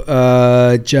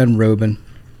 So, Jen Rubin.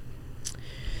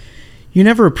 You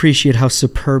never appreciate how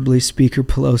superbly Speaker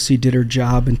Pelosi did her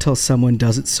job until someone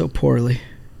does it so poorly.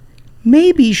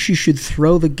 Maybe she should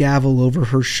throw the gavel over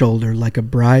her shoulder like a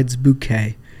bride's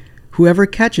bouquet. Whoever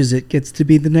catches it gets to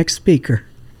be the next speaker.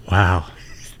 Wow.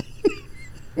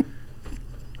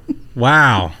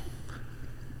 Wow.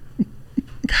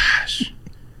 Gosh.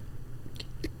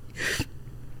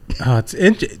 Oh,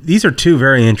 these are two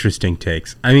very interesting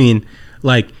takes. I mean,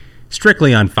 like,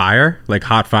 strictly on fire, like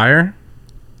hot fire,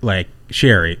 like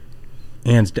Sherry.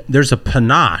 And there's a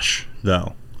panache,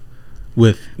 though,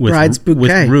 with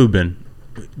Rubin.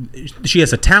 She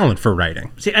has a talent for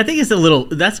writing. See, I think it's a little,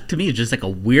 that's to me just like a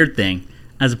weird thing,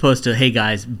 as opposed to, hey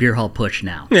guys, beer hall push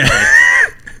now. Yeah.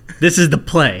 Like, this is the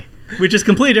play, which is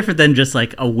completely different than just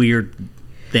like a weird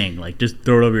thing, like just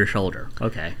throw it over your shoulder.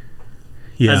 Okay.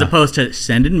 Yeah. As opposed to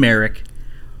send in Merrick,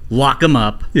 lock him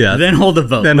up, yeah, then hold the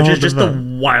vote, which is just the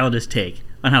wildest take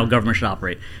on how government should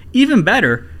operate. Even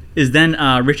better is then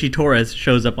Richie Torres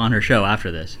shows up on her show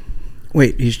after this.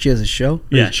 Wait, she has a show?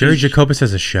 Yeah, Sherry Jacobus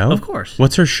has a show? Of course.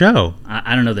 What's her show?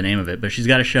 I don't know the name of it, but she's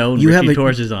got a show, and Richie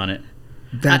Torres is on it.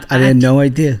 I had no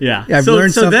idea. Yeah. I've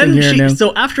learned something here now.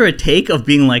 So after a take of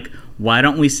being like, why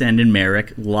don't we send in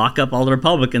Merrick, lock up all the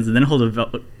Republicans, and then hold a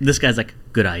vote, this guy's like,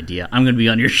 good idea. I'm going to be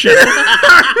on your show.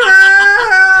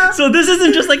 So this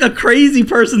isn't just like a crazy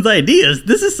person's ideas.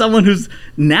 This is someone who's,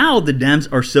 now the Dems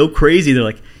are so crazy. They're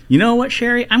like, you know what,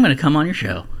 Sherry? I'm going to come on your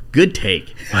show. Good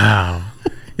take. Wow.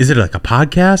 Is it like a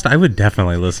podcast? I would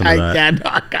definitely listen to that.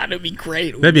 That's gotta be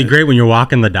great. That'd be great when you're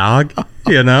walking the dog,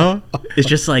 you know? It's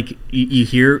just like you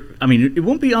hear, I mean, it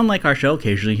won't be unlike our show.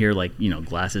 Occasionally hear like, you know,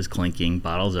 glasses clinking,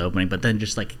 bottles opening, but then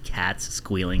just like cats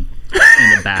squealing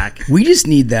in the back. We just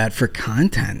need that for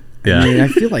content. Yeah. I mean, I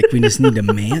feel like we just need to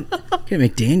get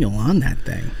McDaniel on that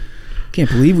thing. Can't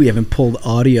believe we haven't pulled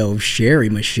audio of Sherry,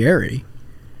 my Sherry.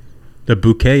 The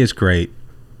bouquet is great.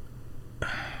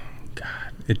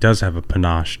 It does have a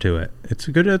panache to it. It's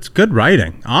good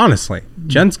writing, honestly.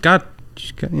 She's got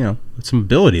you know, some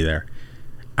ability there.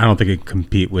 I don't think it can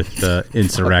compete with the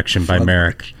Insurrection by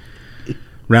Merrick.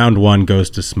 Round one goes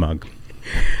to Smug.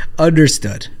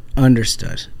 Understood.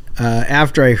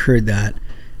 After I heard that,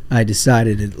 I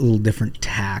decided a little different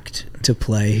tact to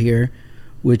play here,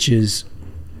 which is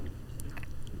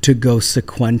to go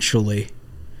sequentially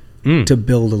to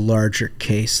build a larger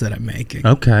case that I'm making.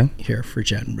 Okay. Here for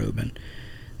Jen Rubin.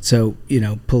 So, you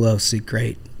know, Pelosi,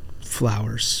 great.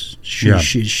 Flowers. She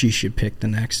should pick the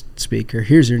next speaker.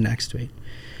 Here's her next tweet.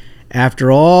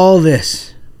 After all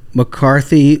this,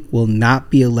 McCarthy will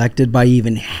not be elected by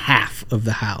even half of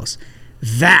the House.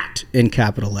 That, in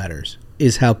capital letters,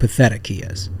 is how pathetic he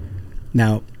is.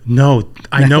 Now,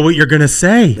 I know what you're going to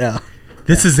say. No.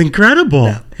 This is incredible.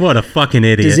 No. What a fucking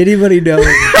idiot. Does anybody know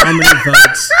how many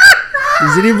votes?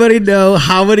 Does anybody know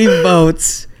how many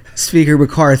votes Speaker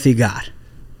McCarthy got?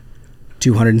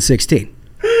 216.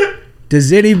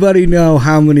 Does anybody know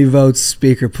how many votes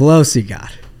Speaker Pelosi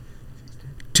got?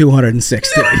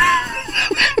 216.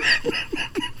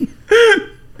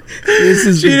 This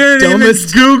is the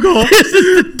dumbest Google. This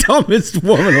is the dumbest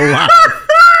woman alive.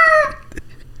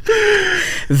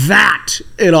 That,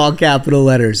 in all capital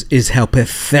letters, is how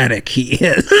pathetic he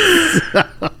is.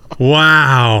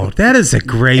 Wow, that is a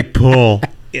great pull.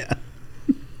 Yeah.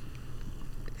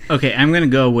 Okay, I'm going to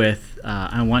go with,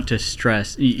 I want to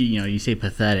stress, you know, you say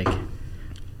pathetic.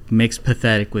 Mix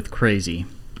pathetic with crazy.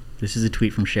 This is a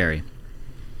tweet from Sherry.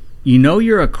 You know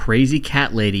you're a crazy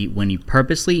cat lady when you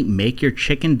purposely make your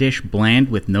chicken dish bland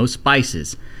with no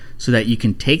spices, so that you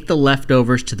can take the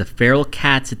leftovers to the feral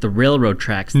cats at the railroad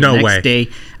tracks the No next way. day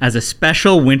as a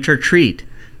special winter treat.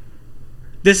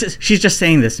 She's just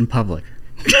saying this in public.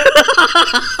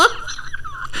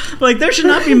 Like, there should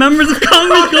not be members of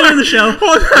Congress going to the show.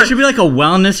 There should be like a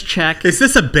wellness check. Is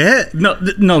this a bit?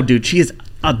 No, dude. She is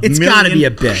It's gotta be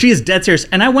a bit. She is dead serious.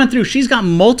 And I went through. She's got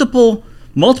multiple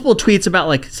tweets about,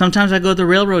 like, sometimes I go to the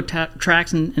railroad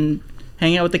tracks and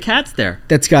hang out with the cats there.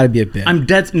 That's got to be a bit. I'm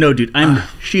dead. No, dude.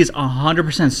 She is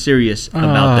 100% serious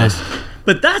about this.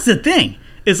 But that's the thing.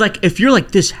 It's like, if you're like,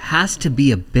 this has to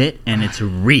be a bit and it's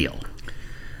real.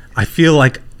 I feel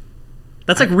like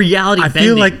that's like reality. I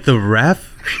feel like the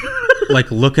ref, like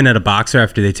looking at a boxer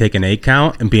after they take an 8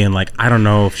 count and being like, I don't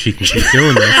know if she can keep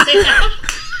doing this.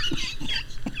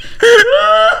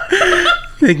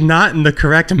 Like, not in the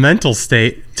correct mental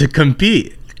state to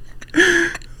compete.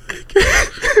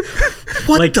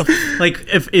 What like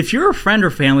if you're a friend or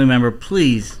family member,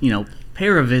 please, pay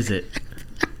her a visit.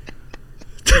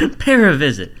 Pay her a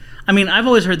visit. I mean, I've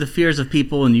always heard the fears of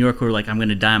people in New York who are like, I'm going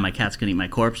to die and my cat's going to eat my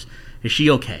corpse. Is she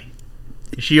okay?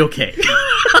 Is she okay?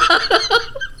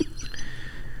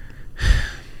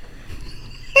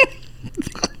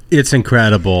 It's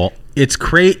incredible.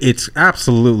 It's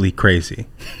absolutely crazy.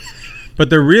 But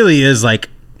there really is like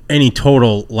any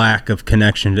total lack of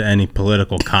connection to any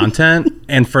political content,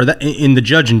 and for that, in the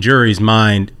judge and jury's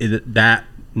mind, that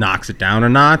knocks it down a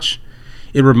notch.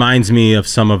 It reminds me of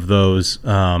some of those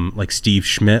like Steve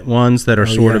Schmidt ones that are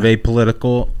sort of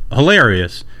apolitical,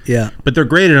 hilarious. Yeah. But they're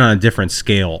graded on a different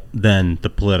scale than the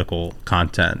political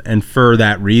content. And for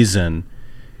that reason,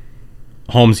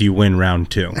 Holmes, you win round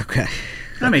 2. Okay.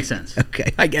 That makes sense.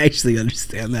 Okay. I actually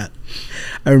understand that.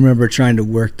 I remember trying to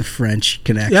work the French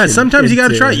connection. Yeah, sometimes you got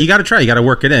to try. You got to try. You got to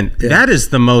work it in. Yeah. That is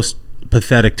the most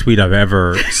pathetic tweet I've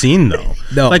ever seen, though.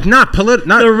 No. Like, not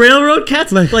the railroad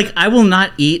cats. Like, I will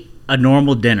not eat a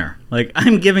normal dinner. Like,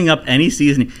 I'm giving up any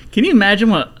seasoning. Can you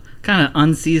imagine what kind of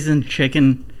unseasoned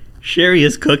chicken Sherry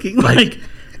is cooking? Like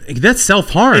that's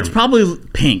self-harm. It's probably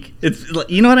pink. It's,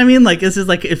 you know what I mean? Like, this is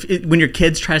like when your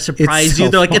kids try to surprise you,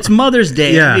 they're like, it's Mother's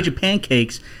Day. Yeah. I made you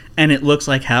pancakes, and it looks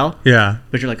like hell. Yeah.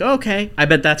 But you're like, okay, I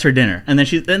bet that's her dinner. And then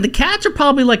and the cats are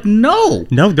probably like, no,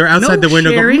 they're outside the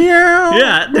window Sherry. going, meow.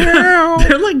 Yeah, meow.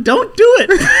 they're like, don't do it.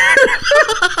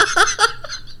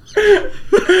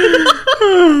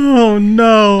 Oh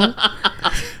no.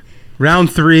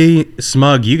 Round 3,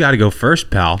 Smug, you got to go first,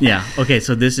 pal. Yeah. Okay.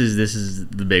 So this is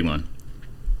the big one.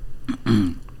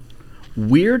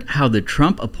 Weird how the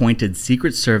Trump-appointed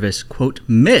Secret Service, quote,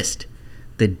 missed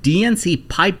the DNC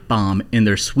pipe bomb in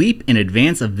their sweep in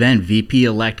advance of then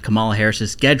VP-elect Kamala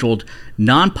Harris's scheduled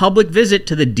non-public visit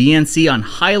to the DNC on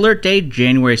High Alert Day,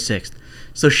 January 6th.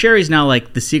 So Sherry's now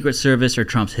like the Secret Service or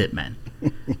Trump's hitmen,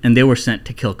 and they were sent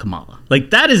to kill Kamala. Like,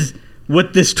 that is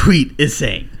what this tweet is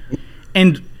saying.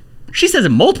 And she says it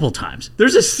multiple times.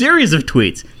 There's a series of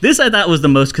tweets. This I thought was the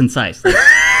most concise. Like,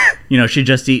 she'd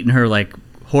just eaten her, like,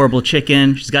 horrible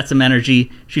chicken. She's got some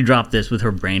energy. She dropped this with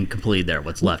her brain completely there,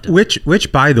 what's left of it.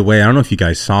 Which, by the way, I don't know if you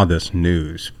guys saw this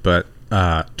news, but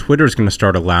Twitter's going to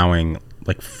start allowing,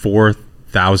 like,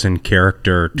 4,000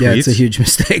 character tweets. Yeah, it's a huge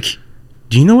mistake.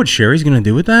 Do you know what Sherry's going to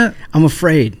do with that? I'm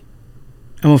afraid.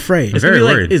 It's very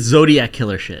worried. worried. It's Zodiac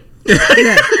killer shit.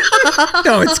 Yeah.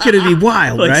 No, it's going to be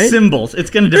wild, like right? Symbols.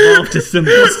 It's going to devolve to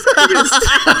symbols.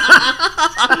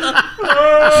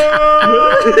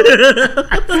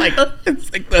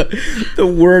 It's like the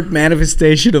word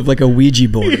manifestation of like a Ouija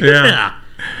board. Yeah.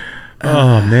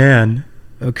 Oh, man.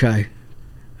 Okay.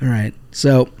 All right.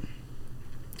 So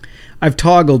I've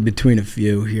toggled between a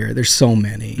few here. There's so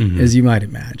many, as you might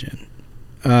imagine.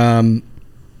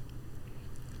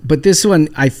 But this one,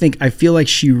 I feel like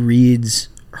she reads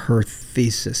her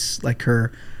thesis, like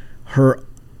her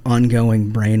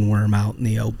ongoing brainworm out in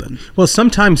the open. Well,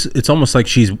 sometimes it's almost like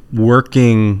she's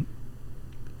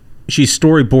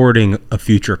storyboarding a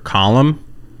future column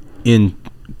in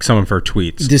some of her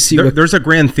tweets. There's a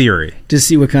grand theory. To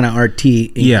see what kind of RT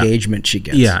engagement she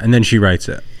gets. Yeah, and then she writes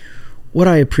it. What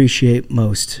I appreciate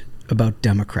most about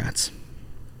Democrats: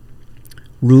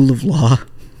 rule of law,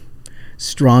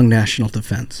 strong national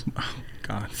defense,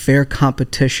 fair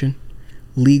competition,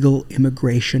 legal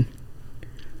immigration,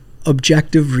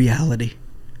 objective reality,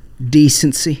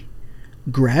 decency,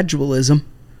 gradualism,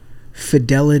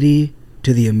 fidelity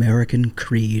to the American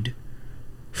creed.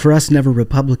 For us never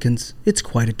Republicans, it's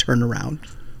quite a turnaround.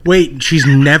 Wait, she's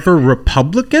never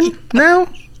Republican now?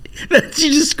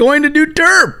 She's just going to new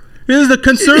term. This is the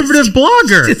conservative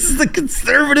blogger. This is the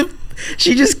conservative.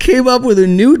 She just came up with a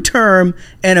new term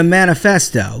and a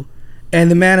manifesto. And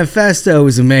the manifesto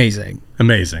is amazing.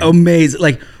 Amazing.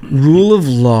 Like, rule of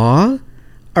law,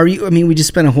 we just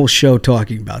spent a whole show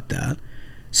talking about that.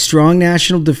 Strong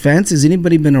national defense. Has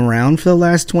anybody been around for the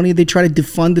last 20? They try to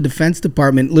defund the Defense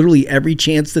Department literally every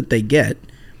chance that they get.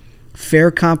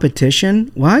 Fair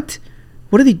competition? What?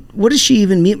 What does she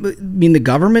even mean? The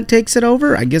government takes it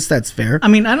over? I guess that's fair. I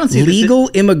mean, I don't see legal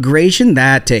immigration.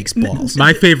 That takes balls.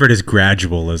 My favorite is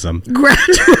gradualism.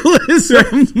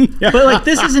 Gradualism. But like,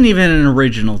 this isn't even an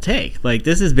original take. Like,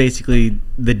 this is basically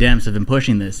the Dems have been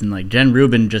pushing this, and like Jen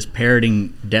Rubin just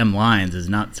parroting Dem lines is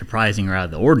not surprising or out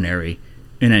of the ordinary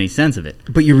in any sense of it.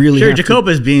 But you really Sherry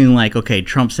Jacoba's being like, okay,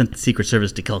 Trump sent the Secret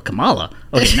Service to kill Kamala.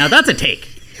 Okay, now that's a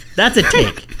take. That's a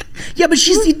take. Yeah, but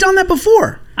she's done that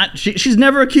before. She's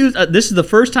never accused. This is the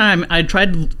first time I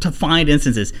tried to find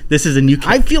instances. This is a new case.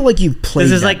 I feel like you've played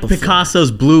This is that like before.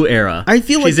 Picasso's Blue era. I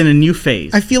feel she's like in a new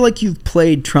phase. I feel like you've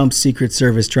played Trump's Secret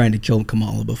Service trying to kill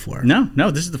Kamala before. No,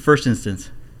 this is the first instance.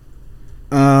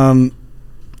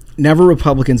 Never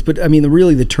Republicans, but I mean,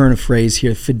 really the turn of phrase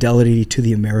here, fidelity to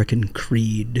the American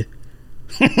creed.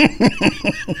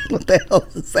 What the hell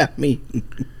does that mean?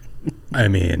 I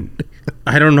mean,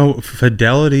 I don't know.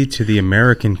 Fidelity to the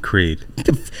American creed.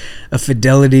 A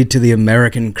fidelity to the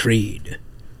American creed.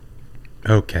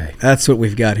 Okay. That's what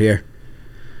we've got here.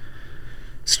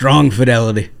 Strong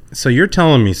fidelity. So you're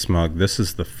telling me, Smug, this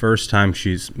is the first time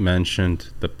she's mentioned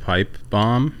the pipe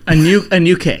bomb? A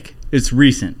new kick. It's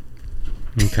recent.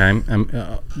 Okay.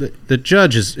 The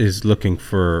judge is looking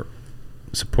for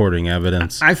supporting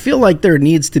evidence. I feel like there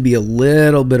needs to be a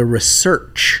little bit of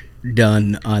research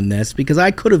done on this, because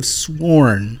I could have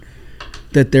sworn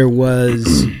that there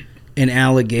was an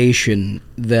allegation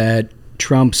that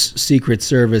Trump's Secret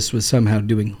Service was somehow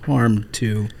doing harm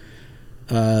to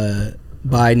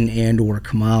Biden and or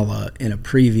Kamala in a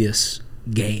previous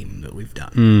game that we've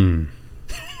done.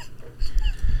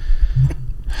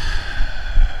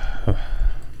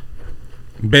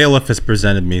 Bailiff has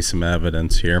presented me some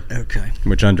evidence here. Okay.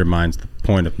 Which undermines the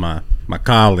point of my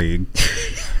colleague,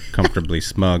 Comfortably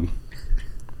Smug.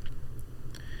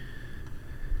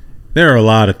 There are a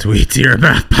lot of tweets here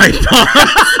about pipe bombs.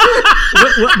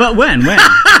 But when? Dude,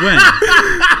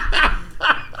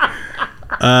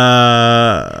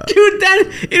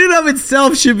 that in and of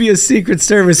itself should be a Secret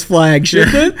Service flag,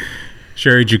 shouldn't it?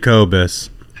 Sherry Jacobus.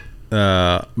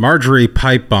 Marjorie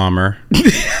Pipe Bomber.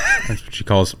 That's what she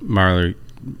calls Marjorie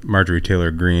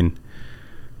Taylor Greene.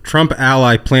 Trump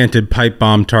ally planted pipe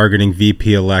bomb targeting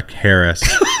VP-elect Harris.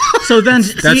 So then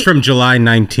that's from July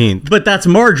 19th. But that's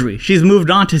Marjorie. She's moved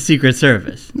on to Secret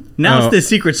Service. Now it's the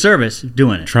Secret Service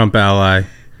doing it. Trump ally.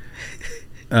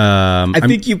 I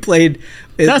think you played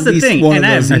at That's the least thing, one and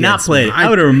of I those have not against played me. it. I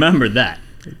would have remembered that.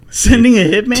 Sending a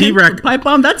hitman for a pipe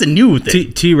bomb, that's a new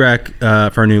thing. T-Rec,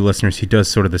 for our new listeners, he does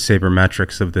sort of the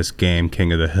sabermetrics of this game,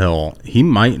 King of the Hill. He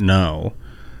might know.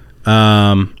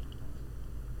 I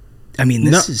mean,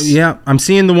 this is... Yeah, I'm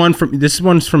seeing the one from... This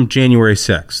one's from January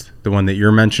 6th, the one that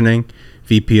you're mentioning.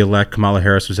 VP-elect Kamala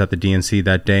Harris was at the DNC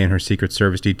that day, and her Secret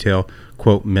Service detail,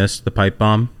 quote, missed the pipe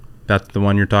bomb. That's the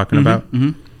one you're talking about?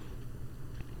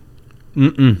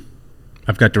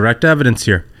 I've got direct evidence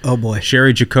here. Oh, boy.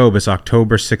 Sherry Jacobus,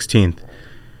 October 16th.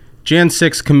 Jan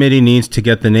 6 committee needs to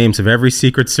get the names of every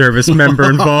Secret Service member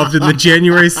involved in the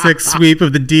January 6th sweep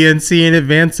of the DNC in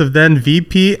advance of then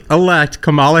VP-elect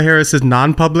Kamala Harris's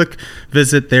non-public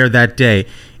visit there that day.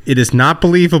 It is not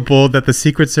believable that the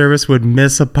Secret Service would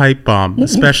miss a pipe bomb,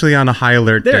 especially on a high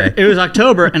alert day. It was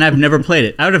October, and I've never played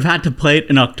it. I would have had to play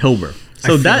it in October.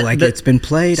 So I feel like it's been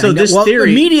played. So this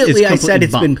theory immediately is I said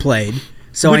it's been bunk. played.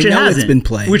 So Which I it know hasn't. it's been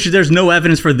played. Which there's no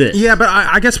evidence for this. Yeah, but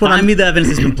I guess what Find me the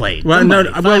evidence it's been played. Well, Somebody,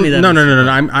 no, find well, me the no.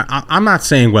 evidence. I'm not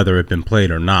saying whether it's been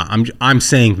played or not. I'm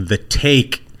saying the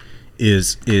take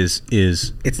is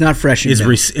it's not fresh. It's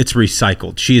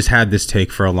recycled. She has had this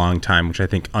take for a long time, which I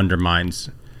think undermines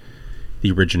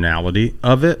the originality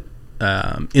of it.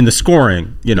 In the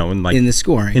scoring, in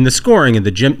the scoring in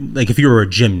the gym, like if you were a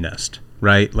gymnast,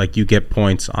 right? Like you get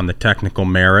points on the technical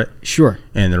merit, sure,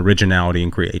 and the originality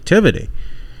and creativity.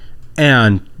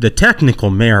 And the technical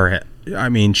merit, I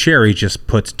mean, Sherry just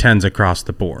puts 10s across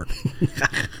the board.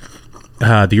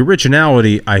 The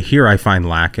originality, I find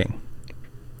lacking.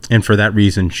 And for that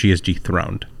reason, she is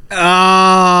dethroned.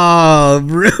 Oh,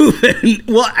 Ruben.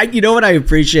 Well, you know what I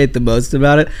appreciate the most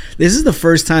about it? This is the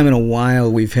first time in a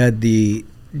while we've had the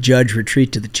judge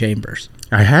retreat to the chambers.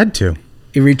 I had to.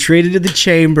 He retreated to the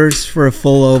chambers for a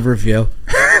full overview.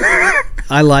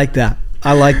 I like that.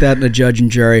 I like that in a judge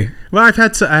and jury. Well, I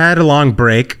had a long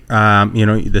break.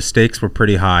 The stakes were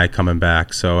pretty high coming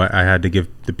back, so I had to give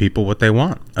the people what they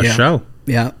want, a show.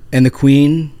 Yeah, and the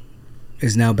queen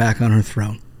is now back on her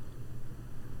throne.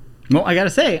 Well, I got to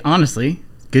say, honestly,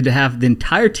 good to have the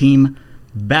entire team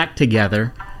back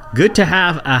together. Good to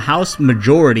have a House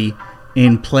majority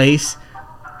in place.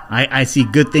 I see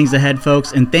good things ahead,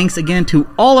 folks. And thanks again to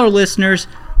all our listeners.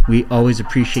 We always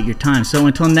appreciate your time. So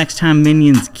until next time,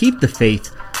 minions, keep the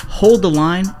faith, hold the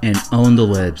line, and own the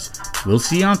libs. We'll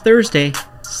see you on Thursday.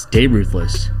 Stay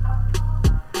ruthless.